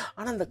கஷ்டப்பட்டுச்சு.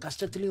 ஆனால் அந்த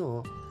கஷ்டத்துலையும்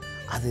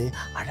அது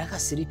அழகா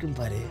சிரிக்கும்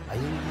பாரு.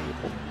 ஐயோ,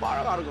 ரொம்ப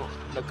அழகா இருக்கும்.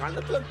 இந்த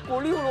கண்டத்துல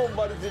கொழி விழுவும்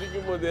பாரு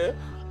சிரிக்கும் போது.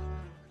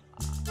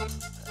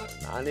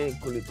 நானே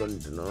குழி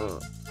தோண்டிட்டணும்.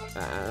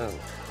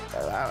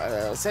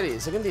 சரி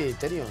சுகந்தி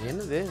தெரியும்.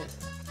 என்னது?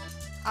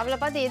 அவளை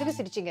பார்த்து எதுக்கு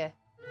சிரிச்சிங்க?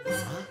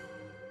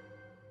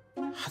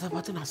 அதை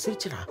பார்த்து நான்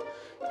சிரிச்சேனா?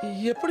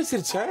 எப்படி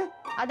சிரிச்சேன்?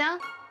 அதான்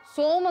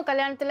சோமு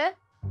கல்யாணத்துல.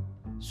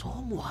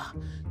 சோமுவா?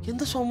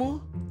 எந்த சோமு?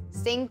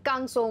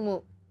 செங்காங் சோமு.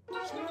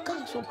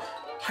 செங்காங் சோமு?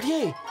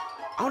 அடியே,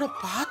 அவனை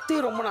பார்த்தே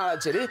ரொம்ப நாளா.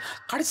 சரி,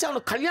 கடைசி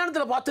அவனை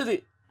கல்யாணத்துல பார்த்தது.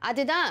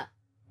 அதுதான்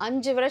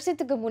 5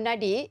 வருஷத்துக்கு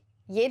முன்னாடி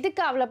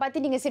எதுக்கு அவளை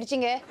பார்த்து நீங்க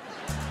சிரிச்சிங்க?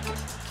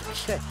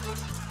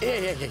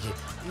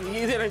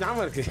 இது எனக்கு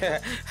ஞாபகம் இருக்கு.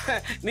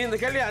 நீ இந்த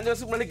கேள்வி 5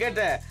 வருஷத்துக்கு முன்னாடி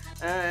கேட்ட.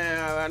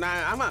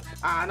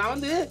 நான்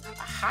வந்து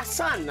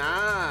ஹசான்,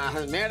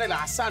 மேடையில்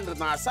ஹசான்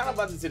இருந்தான். ஹசானை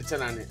பார்த்து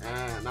சிரிச்சேன்.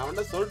 நான்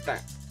வந்து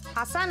சொல்லிட்டேன்.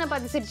 ஹசானை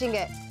பார்த்து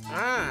சிரிச்சிங்க.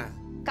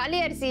 களி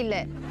அரிசி இல்ல.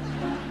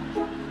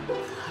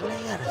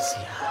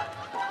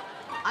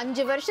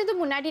 5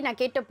 வருஷத்துக்கு முன்னாடி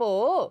நான் கேட்டப்போ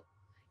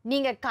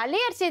நீங்க களி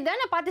அரிசி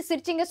தானே பார்த்து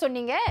சிரிச்சிங்க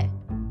சொன்னீங்க.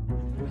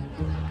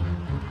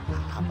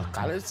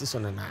 கலரிசி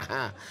சொன்னா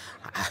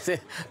அது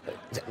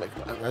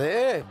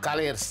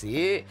கலையரிசி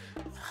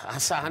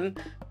ஹசான்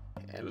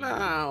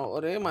எல்லாம்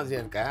ஒரே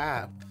மாதிரியா இருக்கா?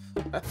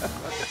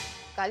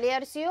 களி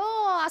அரிசியும்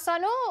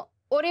ஹசானும்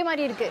ஒரே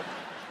மாதிரி இருக்கு.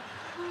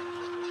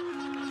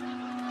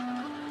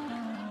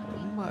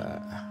 ரொம்ப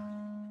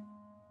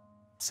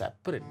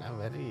செப்பரேட்னா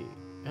வெரி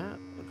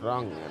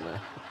ராங்.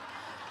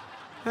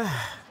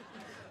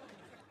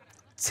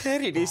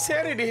 சரிடி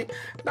சரிடி,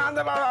 நான்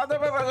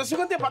அந்த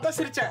சுகந்தியை பார்த்தா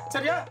சிரிச்சேன்.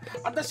 சரியா?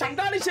 அந்த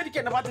சண்டாளி சரிக்கு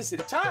என்ன பார்த்து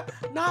சிரிச்சா,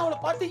 நான் அவளை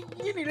பார்த்து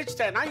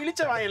இழிச்சிட்டேன். நான்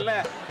இழிச்ச வாயில்ல,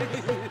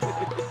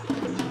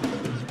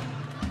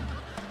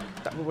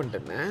 தப்பு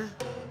பண்ணிட்டேன்னு.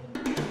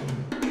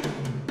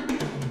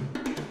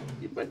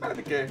 இப்ப என்ன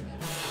அதுக்கு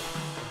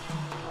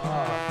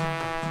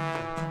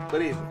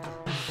புரியுது.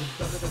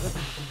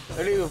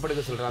 வெளியே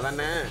படுக்க சொல்றான்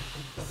தானே?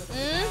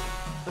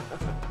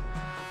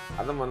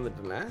 அதை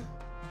மறந்துட்டேன்.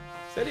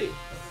 சரி,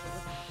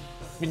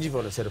 மிஞ்சி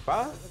போன செருப்பா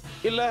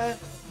இல்ல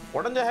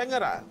உடஞ்ச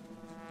ஹேங்கரா?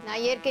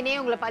 நான் ஏற்கனவே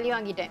உங்களை பழி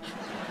வாங்கிட்டேன்.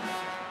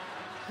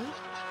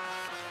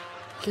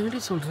 என்னடி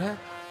சொல்ற?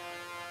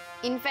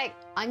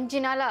 இன்ஃபேக்ட் 5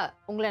 நாளா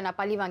உங்களை நான்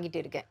பழி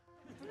வாங்கிட்டு இருக்கேன்.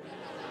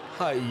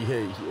 ஐயோ,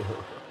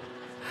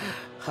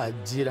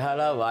 5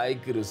 நாளா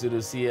வாய்க்கு ருசி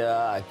ருசியா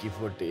ஆக்கி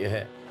போட்டிய,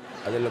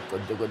 அதுல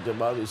கொஞ்சம்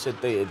கொஞ்சமா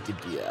விஷத்தை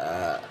ஏத்திட்டியா?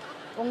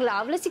 உங்களை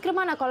அவ்வளவு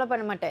சீக்கிரமா நான் கொலை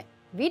பண்ண மாட்டேன்.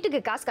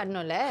 வீட்டுக்கு காசு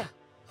கட்டணும்ல.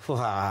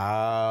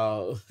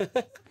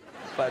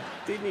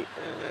 பத்தினி.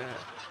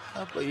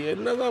 அப்ப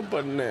என்னதான்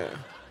பண்ண?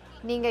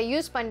 நீங்க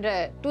யூஸ் பண்ற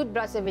டூத்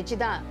பிரஷை வச்சு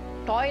தான்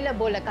டாய்லெட்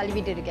போல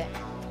கழுவிட்டு இருக்கேன்.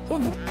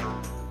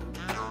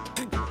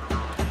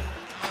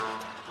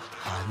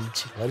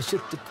 5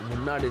 வருஷத்துக்கு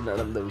முன்னாடி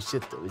நடந்த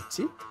விஷயத்தை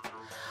வச்சு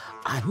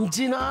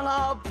 5 நாளா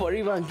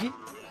பழி வாங்கி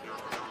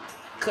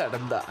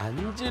கடந்த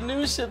 5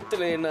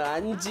 நிமிஷத்துல என்ன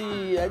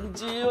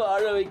 5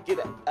 வாழ வைக்கிற.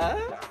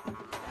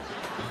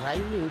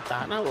 ரைமிங்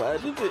தானா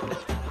வருது.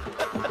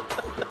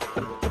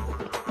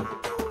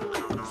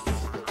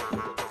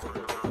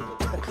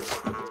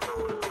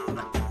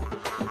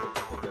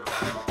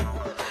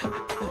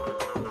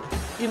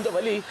 இந்த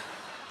வலி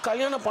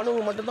கல்யாணம்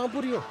பண்ணவங்க மட்டும்தான்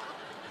புரியும்.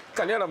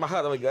 கல்யாணம்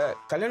ஆகாதவங்க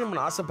கல்யாணம்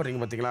பண்ண ஆசைப்படுறீங்க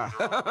பார்த்தீங்களா,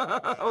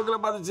 அவங்கள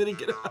பார்த்து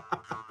சிரிக்கிறேன்.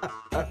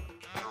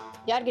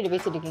 யார்கிட்ட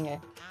பேசிட்டு இருக்கீங்க?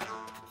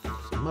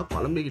 சும்மா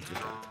குழம்பிக்கிட்டு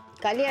இருக்கேன்.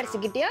 களி அரிசி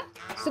கிட்டியா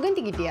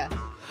சுகந்தி கிட்டியா?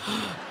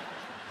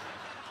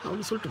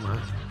 அவனு சொல்லட்டுமா?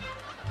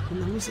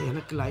 இந்த நிமிஷம்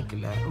எனக்கு லாய்க்கு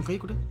இல்லை. உன் கை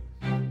கொடு.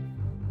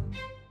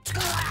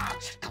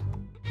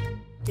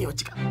 நீ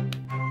வச்சுக்க.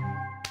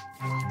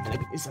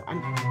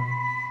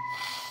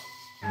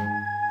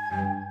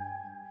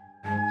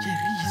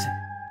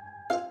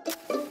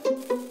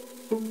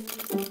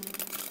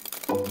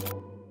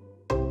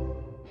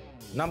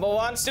 நம்பர்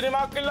 1 சினிமா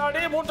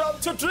கில்லாடி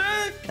 3ஆம் சுற்று.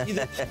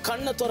 இது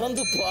கண்ணை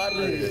திறந்து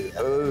பாரு.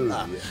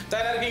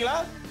 தயாரா இருக்கீங்களா?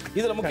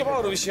 இதுல முக்கியமான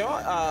ஒரு விஷயம்,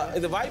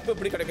 இது வாய்ப்பு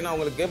எப்படி கிடைக்குன்னா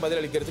உங்களுக்கு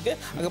பதில் அளிக்கிறதுக்கு,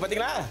 அங்க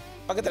பாத்தீங்களா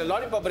பக்கத்துல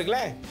லாலிபாப்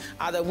இருக்குல்ல,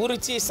 அதை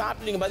உரிச்சு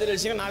சாப்பிட்டு நீங்க பதில்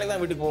அளிச்சீங்கன்னா நாளைக்கு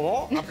தான் வீட்டுக்கு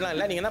போவோம். அப்படிலாம்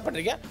இல்லை, நீங்க என்ன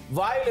பண்றீங்க,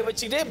 வாயில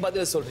வச்சுக்கிட்டே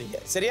பதில் சொல்றீங்க.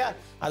 சரியா?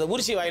 அதை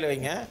உரிச்சு வாயில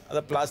வைங்க,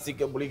 அதை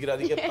பிளாஸ்டிக்கை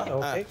புளிக்கிறாதீங்க.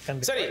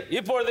 சரி,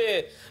 இப்பொழுது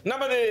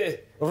நமது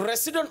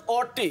ரெசிடென்ட்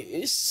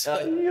ஆர்டிஸ்ட்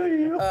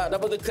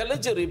நமது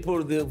கலைஞர்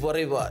இப்பொழுது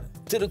வரைவார்.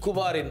 திரு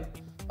குமாரின்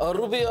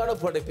அருமையான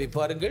படைப்பை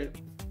பாருங்கள்.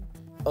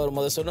 அவர்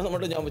முதல்ல சொன்னதை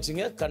மட்டும் ஞாபகம்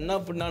வச்சுங்க, கண்ணா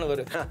பின்னான்னு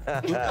வரும்.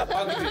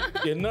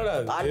 என்னடா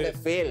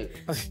ஃபெயில்?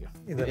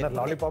 இது என்ன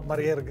லாலிபாப்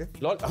மாதிரியே இருக்கு?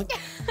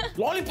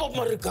 லாலிபாப்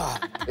மாதிரி இருக்கா?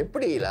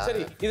 எப்படி?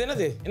 சரி, இது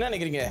என்னது? என்ன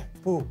நினைக்கிறீங்க?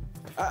 பூ.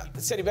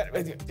 சரி,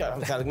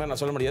 அதுக்கு மேல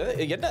நான் சொல்ல முடியாது.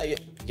 என்ன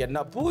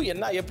என்ன பூ,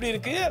 என்ன எப்படி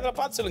இருக்கு அதை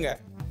பார்த்து சொல்லுங்க.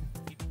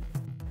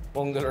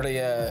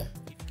 உங்களுடைய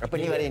அப்ப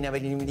நீ வரைய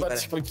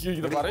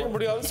இது வரைய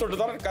முடியாதுன்னு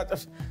சொல்லிட்டு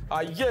தான்.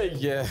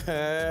 ஐயா,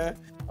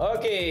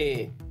 ஓகே,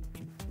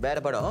 வேற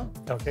படம்.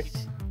 ஓகே,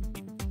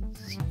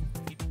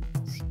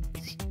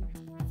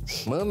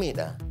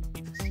 மர்மீடா.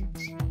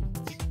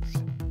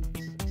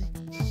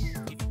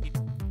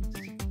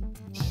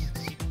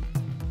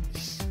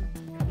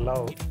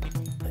 லவ்.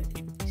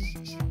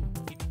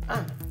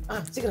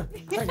 சீக்கிரம்.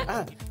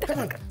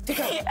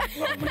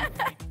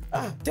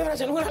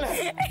 தேவராஜன் உங்களால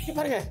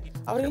பாருங்க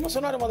அவர் என்னமோ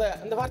சொன்னாரு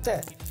அந்த வார்த்தை.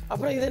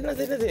 அப்புறம் இது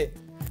என்னது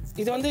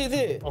இது வந்து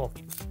இது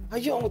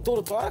ஐயோ அவங்க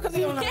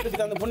துறக்கத்தையும்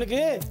இருக்குது அந்த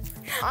பொண்ணுக்கு.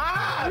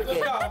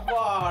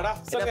 அப்பாடா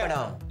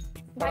சொல்லுங்க.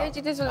 வாய்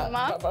வச்சுட்டு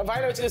சொல்லுமா?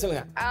 வாயில வச்சுட்டு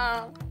சொல்லுங்க.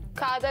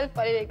 காதல்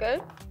பறவைகள்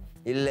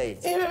இல்லை.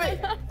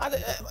 அது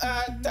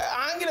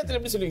ஆங்கிலத்துல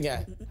எப்படி சொல்லுவீங்க?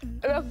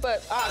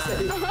 ரப்பர்.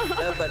 சரி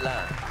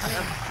ரப்பர்லாம்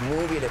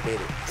மூவியோட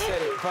பேரு.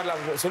 சரி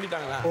பரலாம்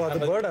சொல்லிட்டாங்களா? அது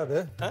பேர்ட் அது.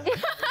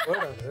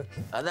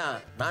 அதான்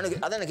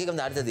நான் கேட்க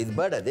வந்து அடுத்தது இது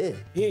பேர்ட் அது.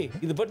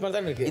 இது பேர்ட் மாதிரி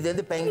தான் இருக்கு. இது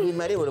வந்து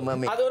பெங்குயின் மாதிரி ஒரு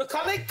மம்மி. அது ஒரு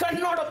கலை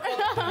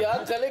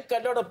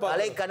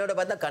கண்ணோட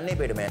பார்த்தா கண்ணே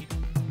போயிடுமே.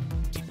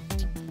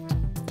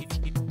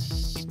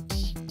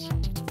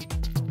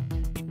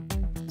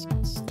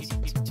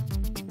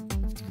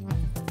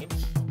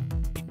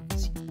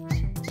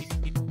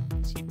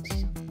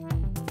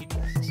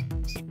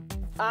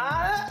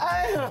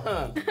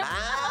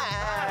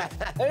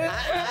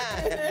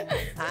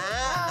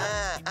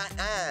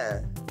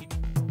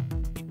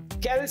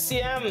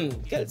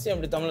 calcium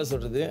அப்படி தமிழ்ல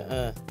சொல்றது.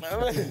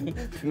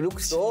 You look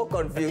so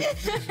confused.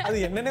 அது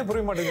என்னன்னே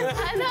புரிய மாட்டேங்குது.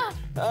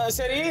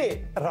 சரி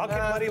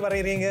ராக்கெட் மாதிரி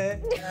வரையறீங்க.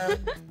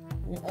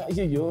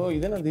 ஐயோ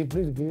இதென்ன அது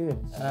எப்படி இருக்கு?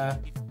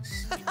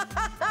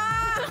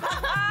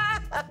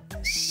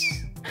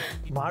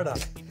 மாடா.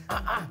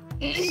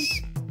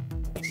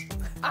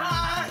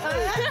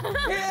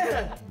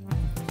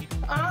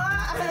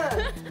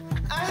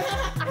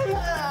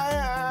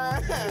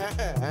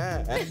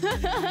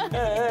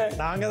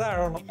 நாங்க தான்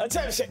அழணும்.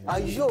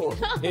 ஐயோ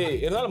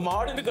இருந்தாலும்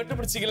மாடுன்னு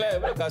கண்டுபிடிச்சிக்கல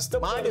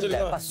கஷ்டப்பட்டு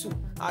பசு.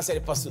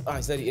 சரி பசு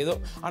சரி ஏதோ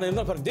ஆனா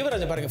இருந்தாலும் பாருங்க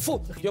தேவராஜன் பாருங்க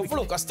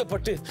எவ்வளவு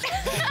கஷ்டப்பட்டு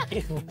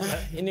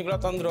இன்னைக்குள்ள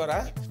தந்துருவாரா?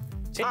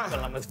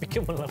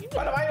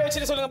 வாயில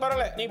வச்சுட்டு சொல்லுங்க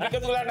பரவாயில்ல. நீ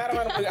பிக்கிறதுக்குள்ள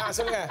நேரமா இருக்கு.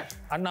 சொல்லுங்க.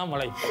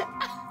 அண்ணாமலை.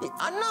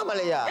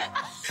 அண்ணாமலையா?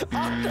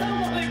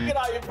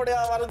 அண்ணாமலைக்குடா இப்படியா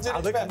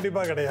வரைஞ்சிருப்பேன்? அது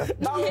கண்டிப்பா கிடையாது.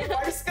 நான்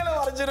வயசுல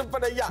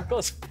வரைஞ்சிருப்பேன் ஐயா.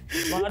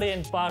 மாடு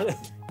என் பால்.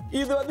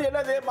 இது வந்து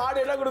என்னது? மாடு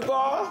என்ன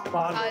கொடுக்கும்?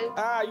 பால்.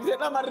 இது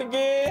என்ன மாதிரி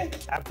இருக்கு?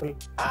 ஆப்பிள்.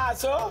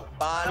 சோ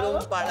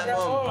பாலும்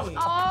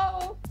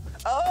பழமும்.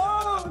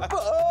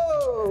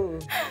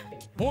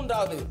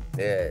 மூன்றாவது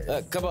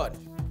கபாட்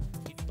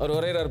ஒரு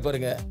ஒரே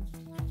பாருங்க.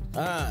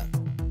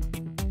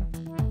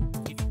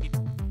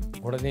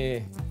 உடனே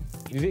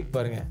விவேக்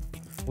பாருங்க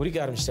உரிக்க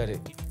ஆரம்பிச்சிட்டாரு.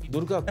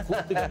 துர்கா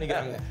கூர்ந்து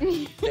கவனிக்கிறாங்க.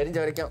 தெரிஞ்ச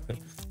வரைக்கும்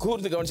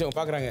கூர்ந்து கவனிச்சவங்க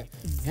பாக்குறாங்க.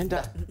 ஏண்டா?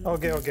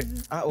 ஓகே ஓகே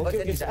ஓகே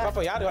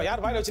பாப்பா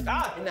யார் வாயில வச்சிட்டா?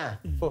 என்ன?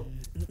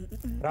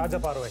 ராஜ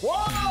பார்வை.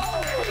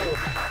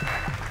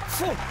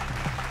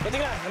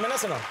 பாத்தீங்களா நம்ம என்ன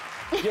சொன்னோம்?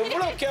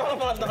 எவ்வளவு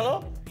கேவலமா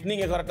இருந்தாலும்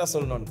நீங்க கரெக்டா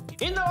சொல்லணும்.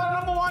 இந்த வாரம்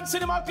நம்பர் 1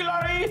 சினிமா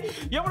கில்லாடி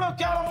எவ்வளவு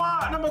கேவலமா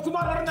நம்ம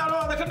குமார்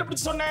வரைஞ்சாலும் அதை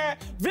கண்டுபிடிச்சு சொன்னேன்.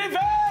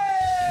 விவேக்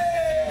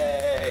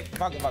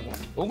பாக்க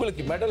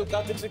உங்களுக்கு மெடல்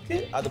காத்துட்டு இருக்கு.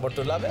 அது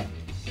மட்டும் இல்லாம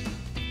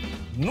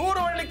 100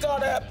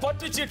 வெள்ளிக்கான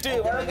பட்டுச்சீட்டு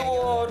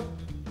வழங்குவோர்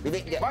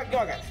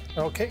வாங்க.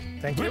 Okay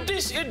thank you.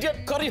 British Indian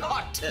curry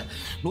hot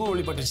 100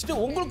 வெள்ளி பட்டுச்சீட்டு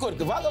உங்களுக்கும்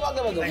இருக்கு. வாங்க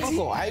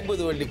உங்களுக்கும்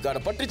 50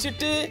 வெள்ளிக்கான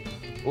பட்டுச்சீட்டு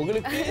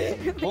உங்களுக்கும்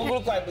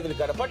 50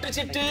 வெள்ளிக்கான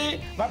பட்டுச்சீட்டு.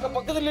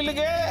 பக்கத்துல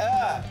இல்லைங்க.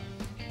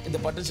 இந்த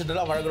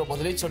பட்டுச்சீட்டுலாம் வழங்குற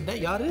முதலே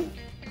சொன்னேன். யாரு?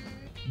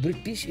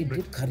 பிரிட்டிஷ்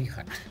இந்தியன் கரி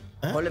ஹாட்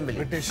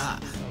பிரிட்டிஷ்.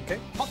 ஓகே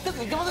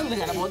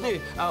பக்கத்துல நம்ம வந்து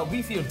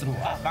பிசி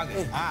எடுத்துருவோம். வாங்க.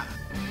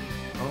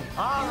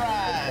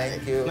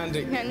 Thank you.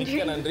 நன்றி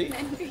மிக்க நன்றி.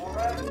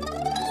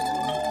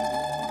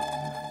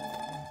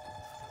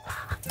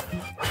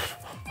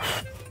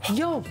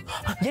 யோ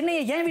என்னைய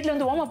என் வீட்ல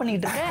வந்து வார்ம் அப்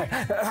பண்ணிட்டு இருக்க?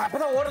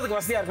 அப்பதான் ஓடுறதுக்கு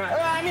வசதியா இருக்கும்.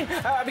 ஐ மீன்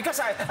பிகாஸ்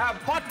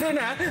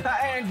பார்ட்னா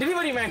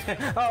டெலிவரி மேன்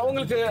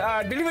உங்களுக்கு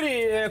டெலிவரி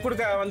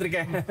கொடுக்க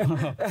வந்திருக்கேன்.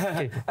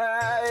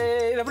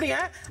 இது எப்படிங்க?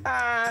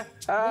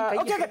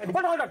 Okay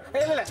hold on.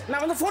 இல்ல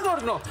நான் வந்து போட்டோ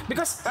எடுக்கணும்.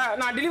 பிகாஸ்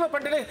நான் டெலிவர்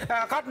பண்ணிட்டு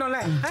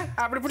காட்டணும்ல.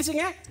 அப்படி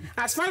பிடிச்சிங்க.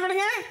 ஸ்மைல்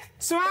பண்ணுங்க.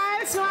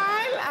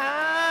 ஸ்மைல்.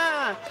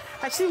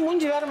 ஆக்சுவலி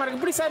மூஞ்சி வேற மாதிரி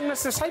இருக்கு. இப்படி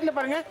சார் சைட்ல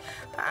பாருங்க.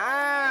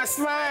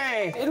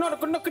 ஸ்மைல்.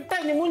 இன்னும்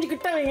கிட்ட நீ மூஞ்சி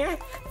கிட்ட வைங்க.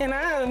 ஏன்னா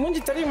மூஞ்சி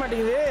தெரிய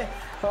மாட்டேங்குது.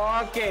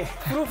 ஓகே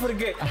ப்ரூஃப்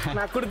இருக்கு.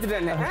 நான்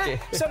கொடுத்துட்டேன்.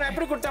 சோ நான்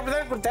எப்படி கொடுத்தேன்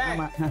அப்படிதான் கொடுத்தேன்.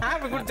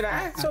 அப்படி கொடுத்துறேன்.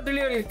 சோ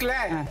டெலிவரி இருக்குல.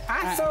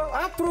 சோ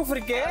ப்ரூஃப்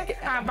இருக்கு.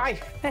 பை.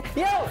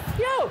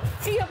 யோ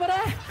சீயா பாரு.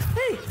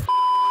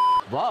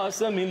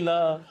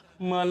 வாசமில்லா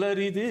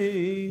மலரிது.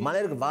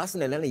 மலருக்கு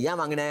வாசனை இல்லைன்னு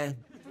ஏன் வாங்கினேன்?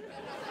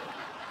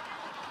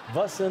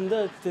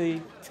 வசந்தத்தை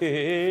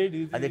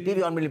தேடி. அது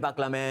டிவி ஆன் பண்ணி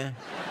பார்க்கலாமே.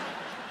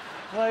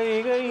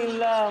 வைகை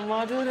இல்லா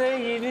மதுரை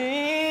இது.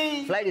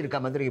 ஃப்ளைட் இருக்கா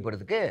மதுரைக்கு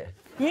போறதுக்கு?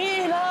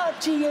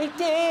 மீனாட்சியை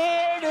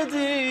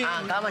தேடுது.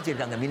 காமாட்சி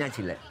இருக்காங்க.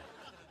 மீனாட்சி இல்ல,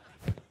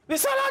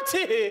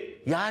 விசாலாட்சி.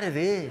 யார்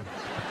அது?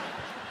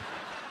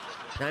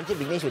 நான்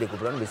விக்னேஸ்வரி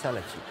கூப்பிடுறேன்.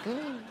 விசாலாட்சி.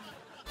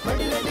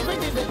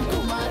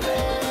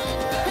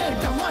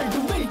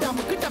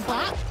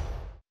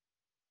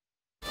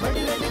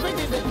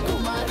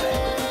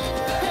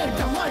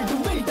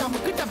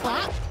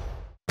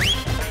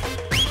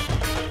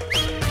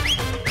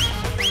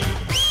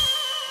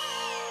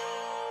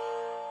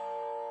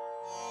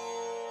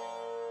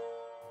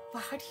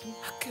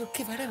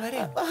 ஓகே வர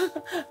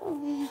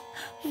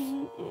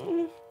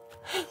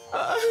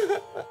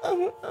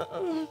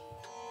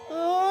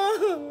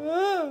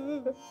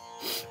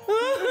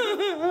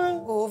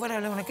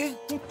ஓவரால உனக்கு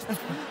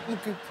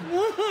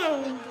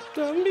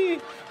தம்பி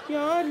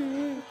யாரு?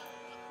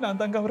 நான்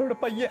தாங்க அவரோட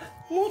பையன்.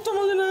 மூத்த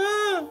மகனா?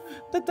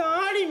 இந்த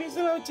தாடி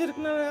மீசல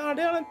வச்சிருக்கேன்,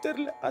 அடையாளம்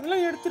தெரியல,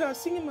 அதெல்லாம் எடுத்துட்டு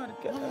அசிங்கமா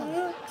இருக்க.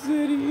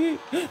 சரி,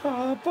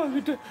 அப்பா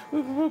கிட்ட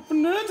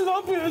நேற்று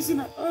தான்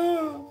பேசினேன்.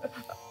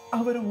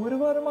 அவர் ஒரு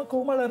வாரமா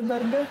கோமால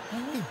இருந்தாருங்க.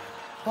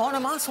 போன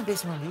மாசம்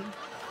பேசணும்.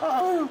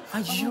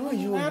 ஐயோ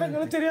ஐயோ,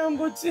 நேரங்களும் தெரியாம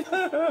போச்சு.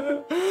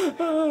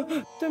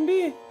 தம்பி,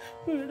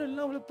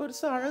 வீடெல்லாம் அவ்வளவு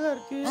பெருசா அழகா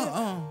இருக்கு.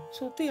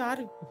 சொத்து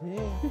யாரு?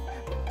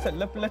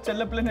 செல்ல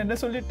பிள்ளைன்னு என்ன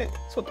சொல்லிட்டு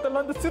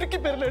சொத்தெல்லாம் அந்த சிறுக்கி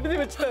பேர்ல எழுதி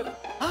வச்சிட்டாரு.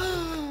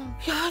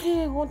 யாரு?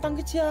 உன்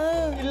தங்கச்சியா?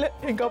 இல்ல,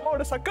 எங்க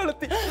அம்மாவோட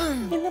சக்காலத்தி.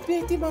 என்ன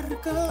பேத்தி மாதிரி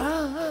இருக்கா?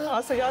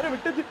 ஆசை யாரு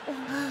விட்டது?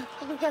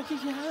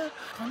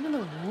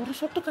 கண்ணுல ஒரு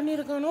சொட்டு கண்ணீர்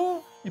இருக்கானோ?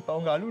 இப்ப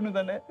அவங்க அழுவுன்னு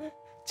தானே.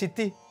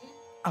 சித்தி,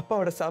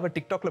 அப்பாவோட சாவை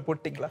டிக்டாக்ல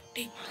போட்டீங்களா?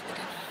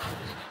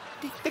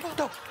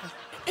 டிக்டாக்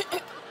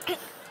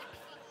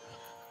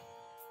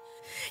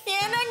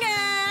என்னங்க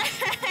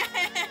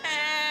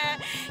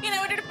என்னை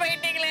விட்டுட்டு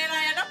போயிட்டீங்களே,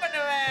 நான் என்ன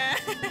பண்ணுவேன்?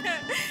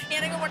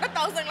 எனக்கு மட்டும்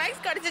 1000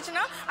 லைக்ஸ்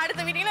கிடைச்சிச்சுன்னா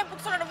அடுத்த வீடியோல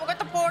புக்ஸோட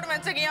முகத்தை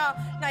போடுவேன். சரியா?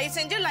 தயவு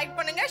செஞ்சு லைக்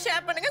பண்ணுங்க,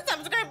 ஷேர் பண்ணுங்க,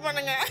 சப்ஸ்கிரைப்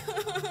பண்ணுங்க.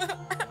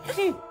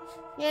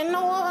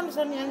 என்னவோ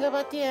சொன்னீங்க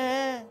பாத்திய.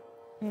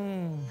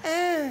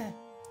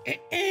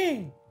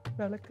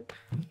 விளக்கு.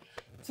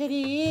 சரி,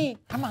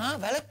 ஆமா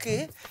விளக்கு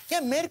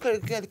ஏன் மேற்குல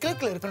இருக்கு, அது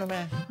கிழக்குல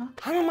இருக்கணுமே?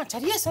 ஆமாம்மா,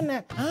 சரியா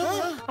சொன்னேன்.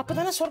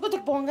 அப்பதானே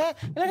சொர்க்கத்துக்கு போங்க,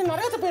 இல்லாட்டி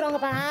நரகத்துக்கு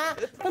போயிடுவாங்கப்பா.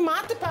 போய்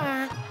மாத்துப்பா.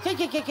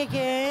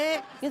 கே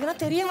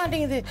இதெல்லாம் தெரிய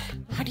மாட்டேங்குது.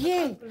 அடியே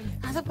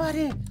அத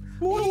பாரு,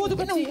 3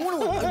 ஊதுபத்தி.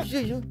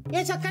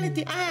 ஏன்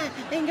சக்காலத்தி,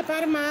 இங்க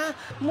பாருமா,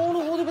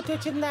 3 ஊதுபத்தி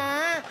வச்சிருந்தா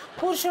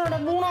புருஷனோட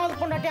 3வது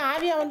பொண்டாட்டி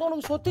ஆவியா வந்து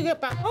உனக்கு சொத்து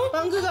கேப்பா,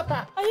 பங்கு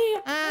கேப்பா.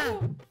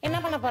 என்ன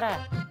பண்ண போற?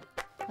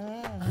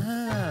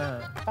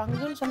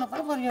 பங்குன்னு சொன்ன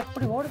பாரு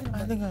எப்படி ஓடுது.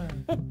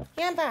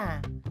 ஏன்பா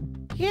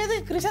ஏது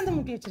கிருஷாந்த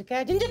முட்டி வச்சிருக்க?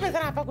 ஜிஞ்சர் பேர்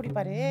தானே அப்பா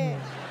குடிப்பாரு.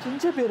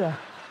 ஜிஞ்சர் பேரா?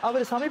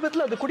 அவர்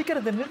சமீபத்தில் அது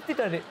குடிக்கிறத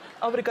நிறுத்திட்டாரு.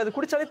 அவருக்கு அது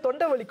குடிச்சாலே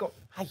தொண்டை வலிக்கும்.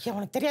 ஐயா,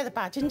 உனக்கு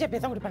தெரியாதுப்பா, ஜிஞ்சர்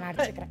பேர் தான் குடிப்பேன். நான்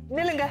அடிச்சுக்கிறேன்.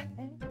 இல்லைங்க,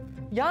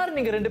 யார்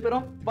நீங்க 2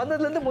 பேரும்?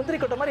 வந்ததுல இருந்து முந்திரி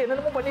கொட்ட மாதிரி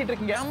என்னென்னமோ பண்ணிட்டு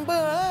இருக்கீங்க. நம்ம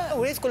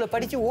ஒரே ஸ்கூல்ல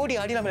படிச்சு ஓடி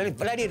ஆடி நம்ம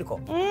விளையாடி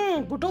இருக்கோம்.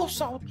 புடோக்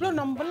சவுத்ல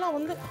நம்மலாம்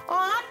வந்து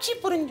ஆட்சி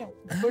புரிஞ்சோம்.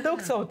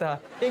 புடோக் சவுத்தா?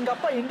 எங்க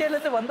அப்பா இந்தியால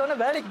இருந்து வந்தோடனே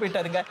வேலைக்கு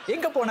போயிட்டாருங்க.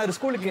 எங்க போனாரு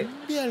ஸ்கூலுக்கு?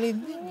 இந்தியால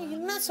இருந்து.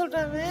 என்ன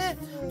சொல்றாங்க?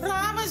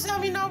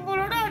 ராமசாமி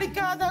நம்மளோட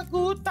அடிக்காத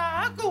கூத்தா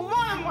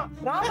கும்மாளம்மா.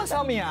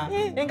 ராமசாமியா?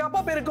 எங்க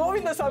அப்பா பேரு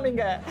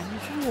கோவிந்தசாமிங்க.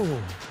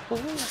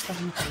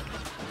 கோவிந்தசாமி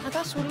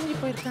அதான் சுருங்கி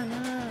போயிருக்கானா?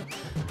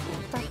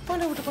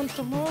 தப்பான வீட்டுக்கு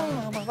வந்துட்டோமோ?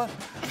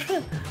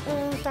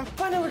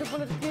 தப்பான வீடு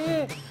போல இருக்கு.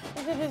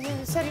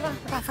 சரி வா.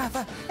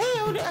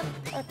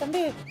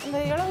 தம்பி, இந்த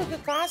இளவுக்கு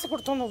காசு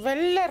கொடுத்தோம்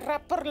வெள்ளை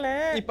ரப்பர்ல.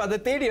 இப்ப அதை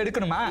தேடி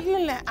எடுக்கணுமா?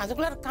 இல்ல,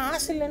 அதுக்குள்ள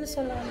காசு இல்லைன்னு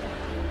சொல்ல வந்தேன்.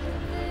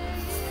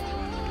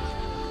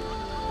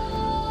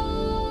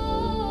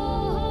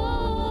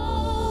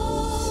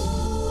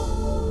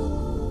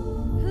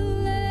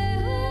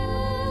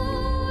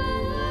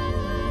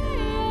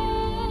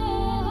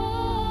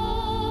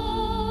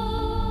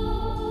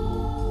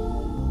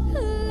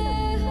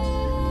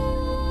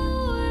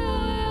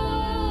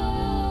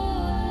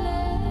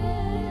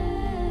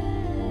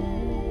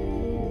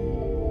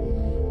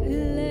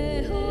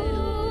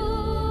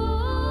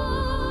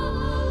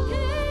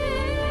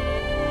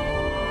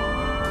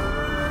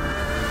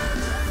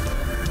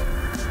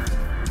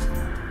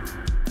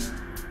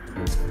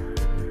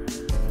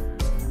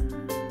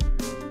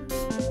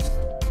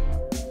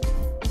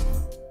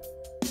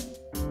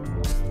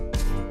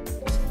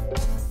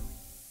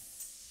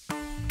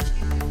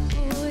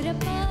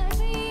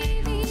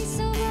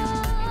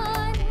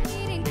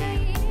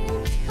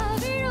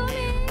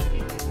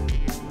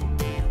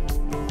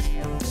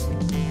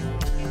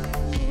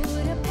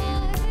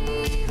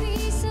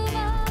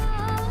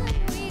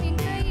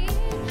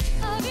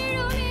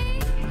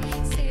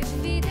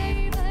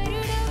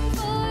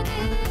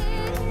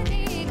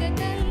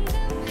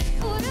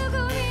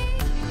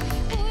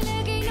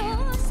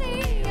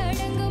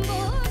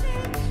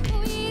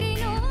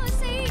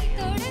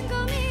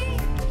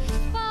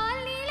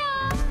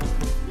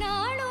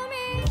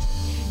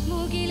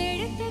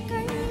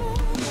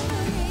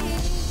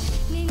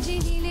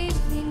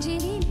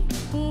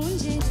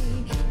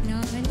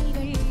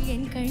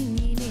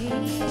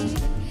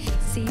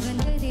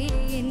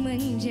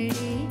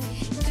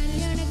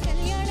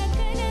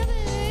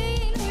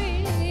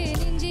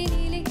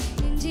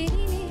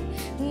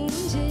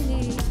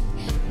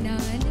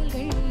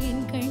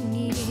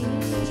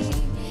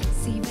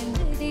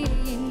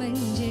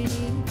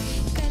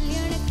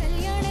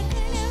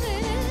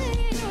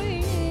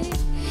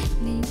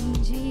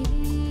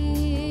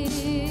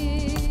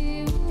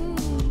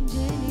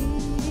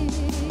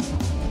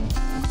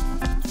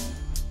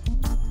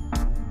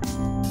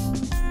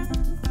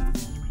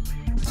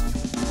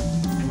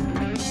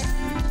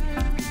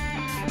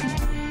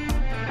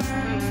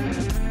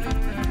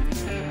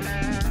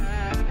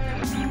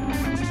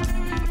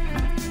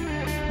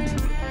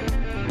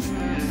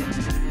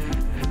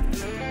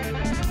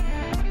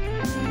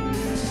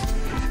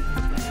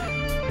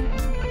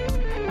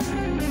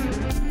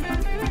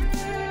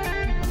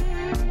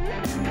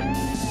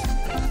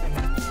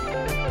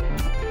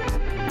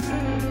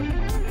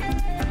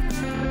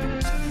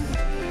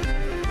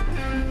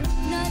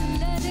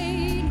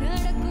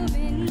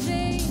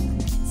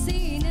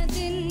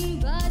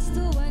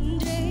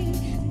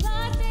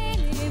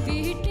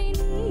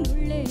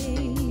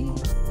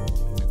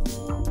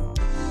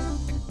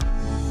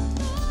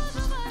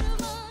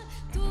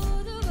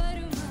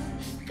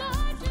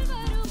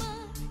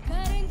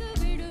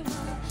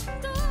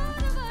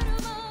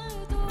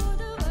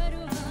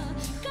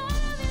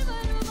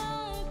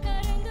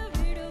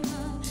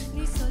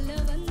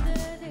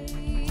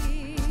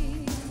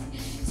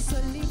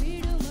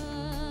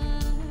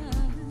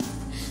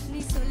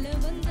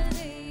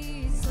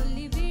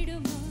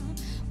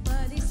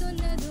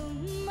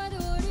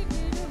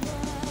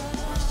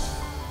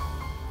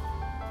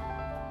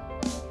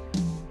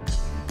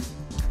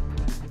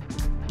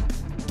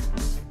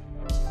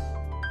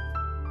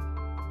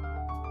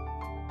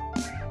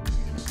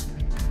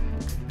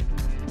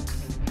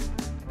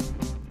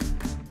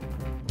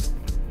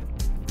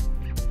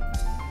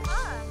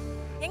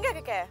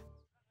 இருக்க?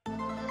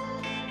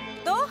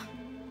 தோ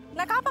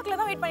நான் காப்பாக்குல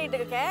தான் வெயிட் பண்ணிட்டு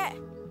இருக்கேன்.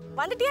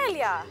 வந்துட்டியா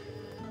இல்லையா?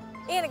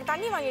 எனக்கு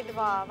தண்ணி வாங்கிட்டு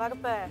வா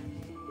வரப்ப.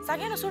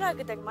 சரியான சூடா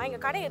இருக்கு தெரியுமா? இங்க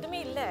கடை எதுவுமே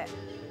இல்ல.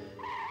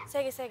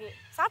 சரி சரி.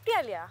 சாப்பிட்டியா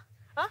இல்லையா?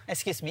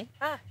 எக்ஸ்கியூஸ் மீ,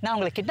 நான்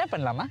உங்களை கிட்னாப்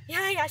பண்ணலாமா?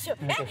 யா ஷோ.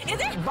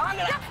 எது?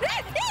 வாங்கடா.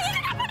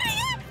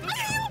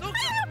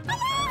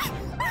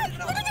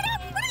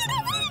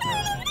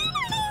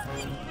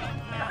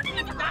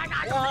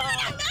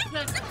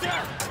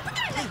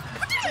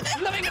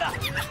 என்ன பண்றீங்க?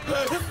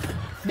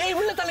 டேய்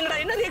உள்ள தள்ளுங்கடா.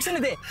 என்ன ரியாக்ஷன்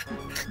இது?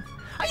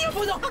 ஐயோ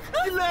போதும்.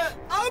 இல்ல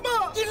ஆமா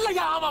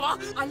இல்லையா ஆமாவா?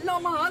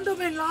 அல்லாமா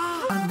ஆண்டவேலா.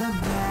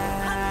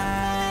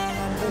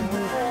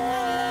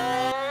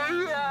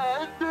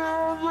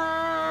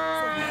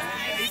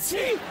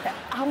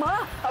 ஆமா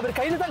அவர்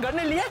கையில தான்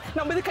கன் இல்லையே,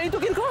 நம்ம இது கை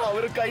தூக்கி இருக்கோம்.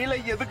 அவர் கையில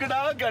எதுக்குடா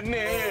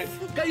கண்ணு?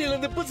 கையில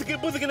இருந்து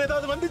புசுக்கு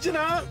ஏதாவது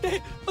வந்துச்சுன்னா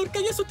அவர்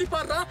கையை சுத்தி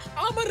பாடுறா.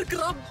 ஆமா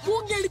இருக்கிறா.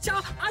 மூங்கி அடிச்சா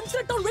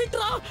 5 டன்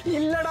வெயிட்ரா.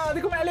 இல்லடா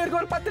அதுக்கு மேல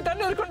இருக்க ஒரு 10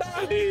 டன் இருக்கும்டா.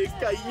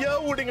 கையா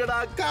விடுங்கடா,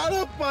 கால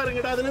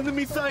பாருங்கடா, அதுல இருந்து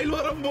மிசைல்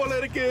வரும் போல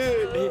இருக்கு.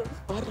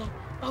 பாடுறா,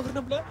 அவர்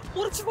நம்மள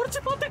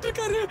முறைச்சு பார்த்துட்டு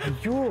இருக்காரு.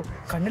 ஐயோ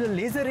கண்ணுல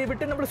லேசரை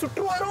விட்டு நம்மள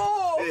சுற்றுவாரோ.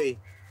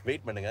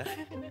 வெயிட் பண்ணுங்க.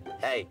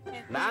 ஏய்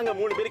நாங்க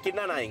 3 பேர்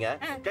கிட்னா நாயிங்க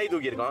கை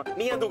தூக்கி இருக்கோம்.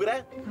 நீ ஏன் தூக்குற?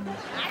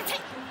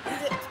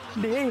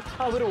 டேய்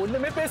அவர்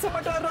ஒண்ணுமே பேச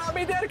மாட்டாரு,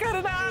 அமைதியா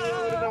இருக்காருடா.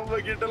 நம்ம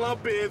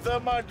கிட்டலாம் பேச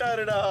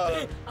மாட்டாருடா.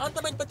 அந்த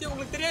மேன் பத்தி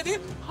உங்களுக்கு தெரியாது.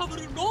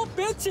 அவரு நோ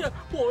பேச்சு,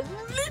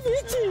 ஒன்லி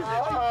வீச்சு.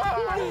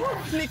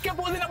 நிக்க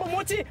போது நம்ம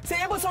மூச்சு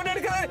சேவ சோட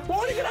எடுக்கறாரு.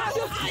 ஓடுங்கடா.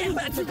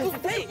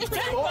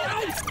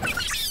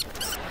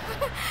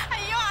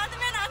 ஐயோ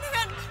ஆண்டவன்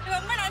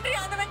ரொம்ப நன்றி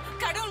ஆண்டவன்.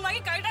 கடவுள் மாதிரி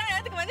கரெக்டான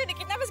நேரத்துக்கு வந்து இந்த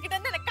கிட்னாப்பர்ஸ் கிட்ட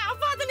இருந்து என்ன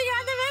காப்பாத்துனீங்க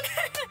ஆண்டவன்.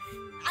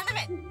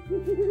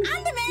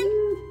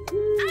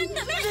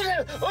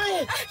 ஓய்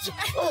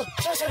ஓ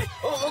சாரி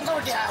உங்க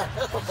வண்டியா?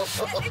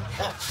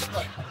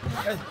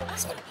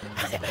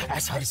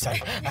 சாரி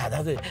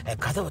அதாவது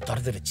கதவு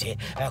திறந்துருச்சு,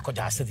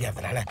 கொஞ்சம் அசதியாக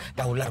இருந்தனால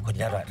நான் உள்ளார கொஞ்ச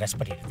நேரம் ரெஸ்ட்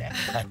பண்ணிட்டு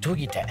இருந்தேன்,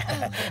 தூங்கிட்டேன்.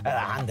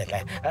 அந்த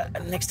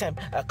நெக்ஸ்ட் டைம்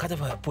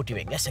கதவை பூட்டி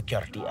வைங்க,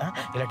 செக்யூரிட்டி.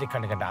 இல்லாட்டி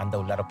கண்டு அந்த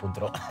உள்ளார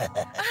பூந்துரும்.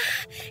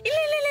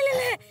 இல்ல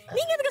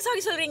நீங்க எதுக்கு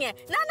சாரி சொல்றீங்க?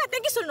 நான்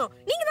தேங்க்யூ சொல்லணும்.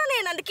 நீங்க தானே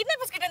அந்த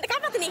கிட்னாப்பர்ஸ் கிட்ட இருந்து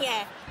காப்பாத்துனீங்க.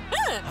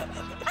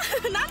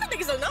 நான்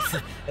தேங்க்யூ சொல்லணும்.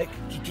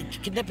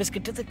 கிட்னாப்பர்ஸ்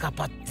கிட்ட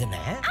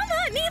காப்பாத்துனேன். ஆமா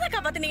நீங்க தான்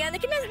காப்பாத்துனீங்க. அந்த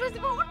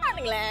கிட்னாப்பர்ஸ்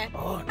ஓடுனானுங்களே.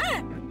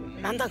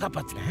 நான் தான்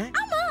காப்பாத்தினேன்.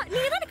 ஆமா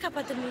நீங்க தானே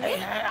காப்பாத்துனீங்க.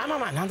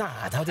 ஆமாமா நான் தான்.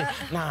 அதாவது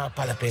நான்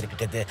பல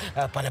பேர்கிட்ட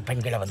பல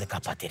பெண்களை வந்து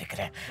காப்பாத்தி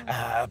இருக்கிறேன்.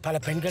 பல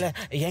பெண்களை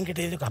என்கிட்ட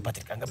இருந்து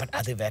காப்பாத்திருக்காங்க. பட்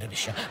அது வேற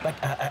விஷயம். பட்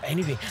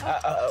எனிவே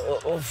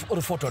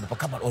ஒரு போட்டோ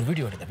எடுப்போம். கமல் ஒரு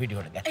வீடியோ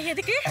எடுங்க.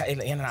 எதுக்கு?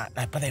 இல்லை ஏன்னா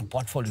நான் இப்போதான் என்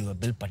போர்ட்ஃபோலியோ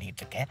பில்ட்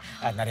பண்ணிட்டு இருக்கேன்.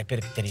 நிறைய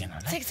பேருக்கு தெரியும்.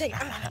 சரி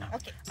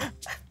ஓகே.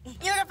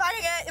 இவங்க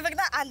பாருங்க, இவங்க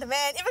தான் அந்த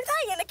மேன். இவங்க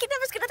தான் என்ன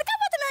கிட்னாப்பர்ஸ் கிட்ட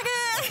காப்பாத்துனாங்க.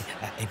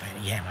 இப்போ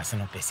ஏன்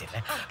வசனம் பேசல?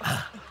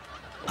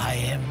 I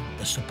am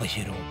the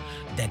superhero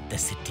that the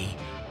city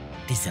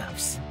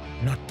deserves,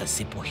 not the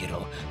superhero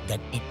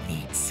that it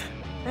needs.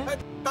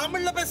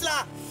 தமிழ்ல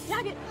பேசலாம்.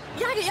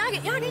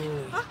 யாரு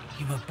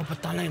இவன் எப்போ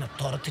பார்த்தாலும் என்னை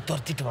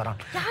துரத்திட்டு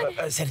வரான்.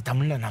 சரி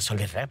தமிழ்ல நான்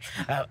சொல்லிடுறேன்.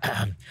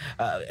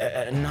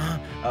 நான்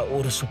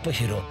ஒரு சூப்பர்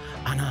ஹீரோ,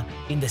 ஆனால்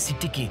இந்த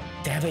சிட்டிக்கு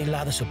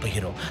தேவையில்லாத சூப்பர்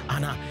ஹீரோ,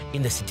 ஆனால்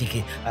இந்த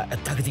சிட்டிக்கு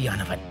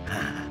தகுதியானவன்.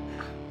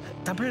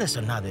 தமிழ்ல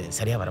சொன்னா அது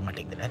சரியா வர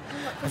மாட்டேங்குது,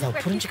 அதை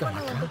புரிஞ்சுக்க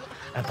மாட்டேன்.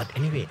 பட்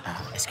எனிவே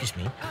எக்ஸ்கியூஸ்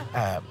மீ,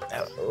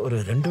 ஒரு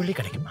 2 வெள்ளி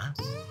கிடைக்குமா?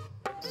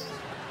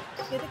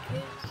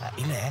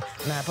 இல்லை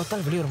நான்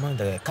பார்த்தாலும் வெளியே வரும்போது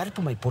இந்த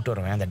கருப்பு மை போட்டு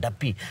வருவேன், அந்த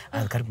டப்பி,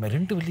 அது கருப்பு மை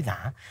 2 வெள்ளி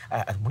தான்.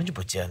 அது முடிஞ்சு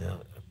போச்சு. அது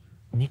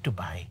நீட் டு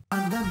பாய்.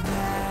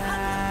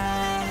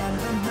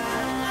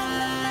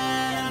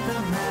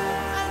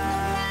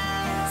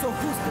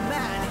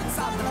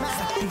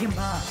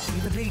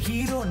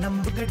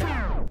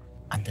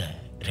 அந்த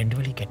 2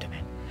 வெள்ளி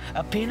கேட்டவன்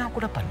பேனா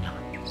கூட பண்ணலாம்.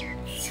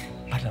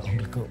 பரவாயில்ல,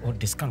 உங்களுக்கு ஒரு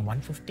டிஸ்கவுண்ட்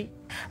 150.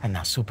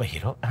 நான் சூப்பர்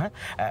ஹீரோ,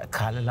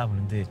 காலெல்லாம்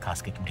விழுந்து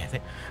காசு கேட்க முடியாது.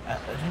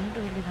 2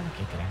 வெள்ளி தானே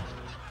கேட்குறேன்,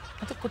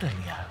 அது கூட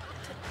இல்லையா?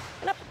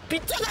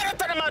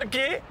 பிச்சைக்காரத்தனமா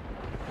இருக்கு.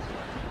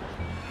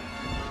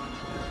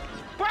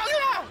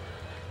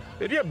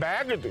 பெரிய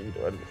பேக்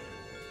தூக்கிட்டு வருது.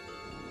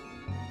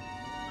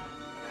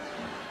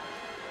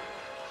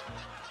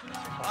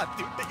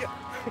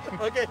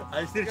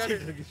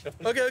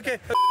 ஓகே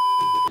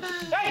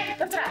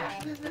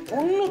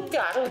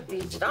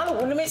 365 நாள்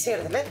ஒண்ணுமே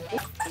செய்யறதில்ல.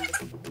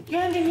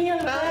 ஏன் நீ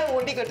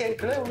ஒண்டி கட்டி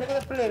இருக்கிற? உனக்கு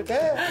பிள்ளை இருக்க.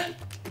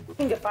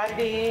 இங்க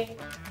பாருடி,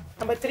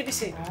 நம்ம திருப்பி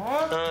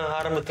செய்யணும்.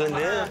 ஆரம்பத்துல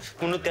இருந்து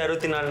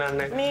 364 நாள்.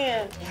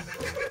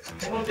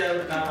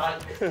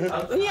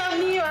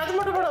 நீ அது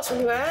மட்டும் கூட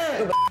சொல்லுவேன்.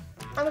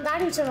 அந்த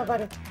தாடி வச்சவங்க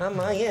பாரு.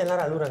 ஆமா, ஏன்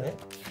எல்லாரும் அழுகுறாங்க?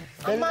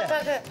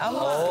 அம்மாக்காக.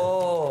 ஓ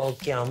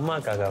ஓகே,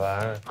 அம்மாக்காகவா?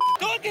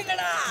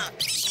 தூக்குங்கடா.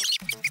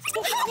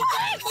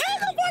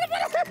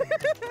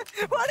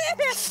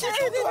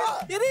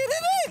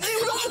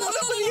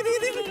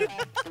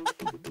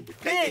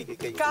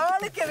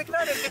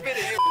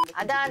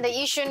 அதான் அந்த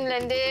ஈஷன்ல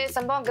இருந்து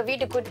சம்பவம்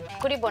வீட்டுக்கு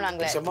குடி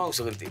போனாங்களே. சம்பவம்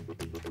சுகந்தி.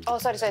 ஓ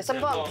சாரி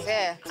சம்பவம்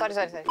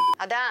சாரி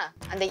அதான்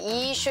அந்த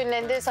ஈஷுல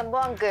இருந்து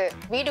சம்பவம்க்கு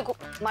வீடு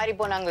மாறி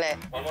போனாங்களே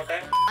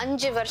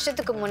 5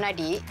 வருஷத்துக்கு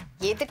முன்னாடி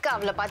எதுக்கு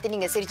அவளை பார்த்து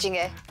நீங்க சிரிச்சீங்க?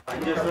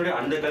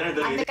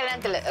 அந்த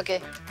கல்யாணத்துல ஓகே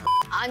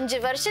 5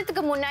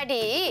 வருஷத்துக்கு முன்னாடி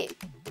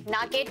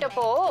நான்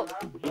கேட்டப்போ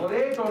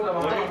ஒரே டோன்ல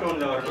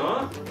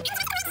வரணும்.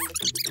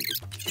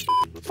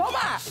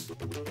 போமா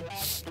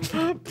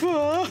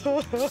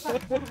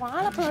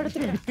வாழைப்பழம்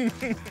எடுத்துட்டு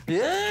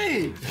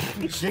ஏய்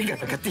எங்க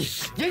கத்தி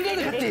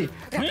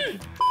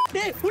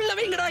டேய் உள்ள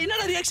வைங்கடா.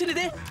 என்னடா ரியாக்ஷன்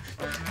இது?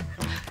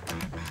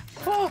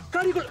 ஓ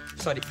காடிக்குள்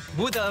சாரி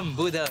பூதம்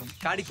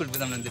காடிக்குள்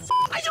பூதம் வந்து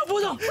ஐயோ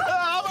பூதம்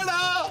ஆமாடா.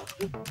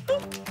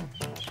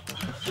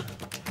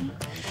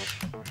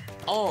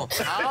 ஓ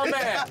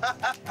ஆமே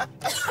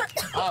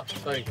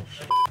சாரி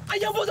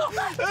ஐயோ பூதம்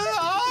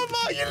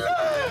ஆமா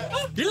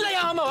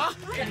இல்லையா ஆமாவா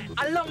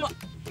அல்லம்மா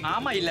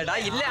ஆமா இல்லடா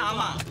இல்ல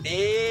ஆமா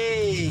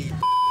டேய்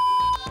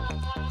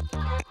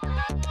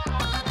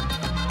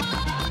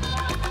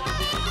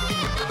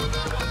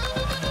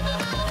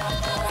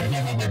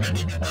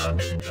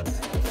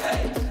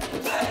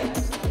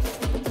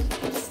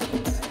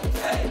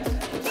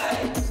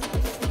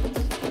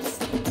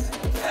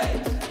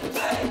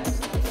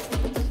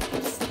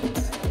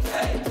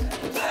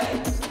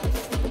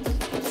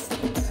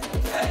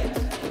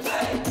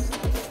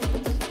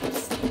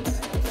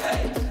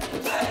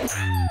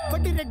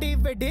Vadi ready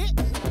vedi.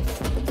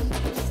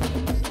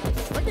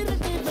 Vadi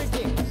ready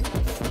vedi.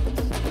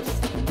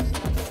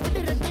 Vadi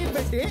ready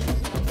vedi.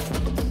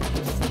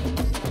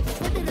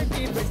 Vadi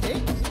ready vedi.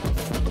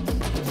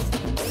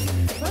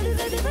 Vadi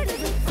ready vedi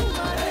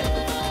Kumar.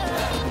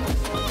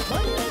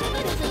 Vadi ready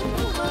vedi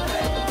Kumar.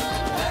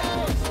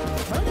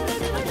 Vadi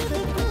ready vedi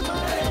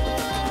Kumar.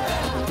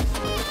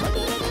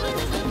 Vadi ready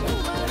vedi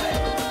Kumar.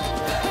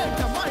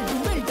 Kamal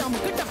dumel dam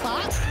kitapa.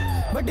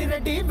 Vadi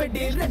ready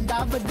vedi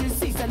ரெண்டாவது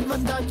season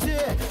வந்தாச்சு.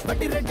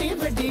 வட்டி ரெட்டி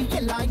வெட்டி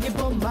எல்லாம்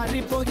இப்போ மாறி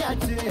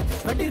போயாச்சு.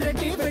 வட்டி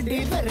ரெட்டி வெட்டி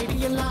வெரைட்டி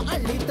எல்லாம்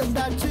அள்ளி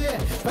தந்தாச்சு.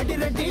 வட்டி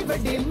ரெட்டி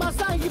வெட்டி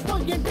மசா இப்போ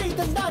என்கிட்ட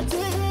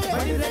தந்தாச்சு.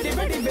 வட்டி ரெட்டி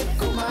வெட்டி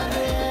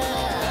வெக்குமாரே.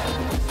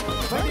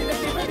 வட்டி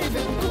ரெட்டி வெட்டி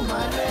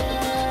வெக்குமாரே.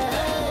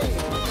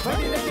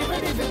 வட்டி ரெட்டி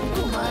வெட்டி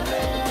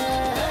வெக்குமாரே.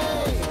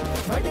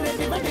 வட்டி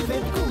ரெட்டி வெட்டி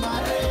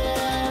வெக்குமாரே.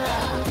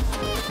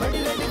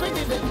 வட்டி ரெட்டி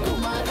வெட்டி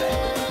வெக்குமாரே.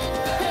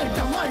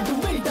 டமால்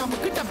டுமில் டம்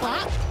கிட்டப்பா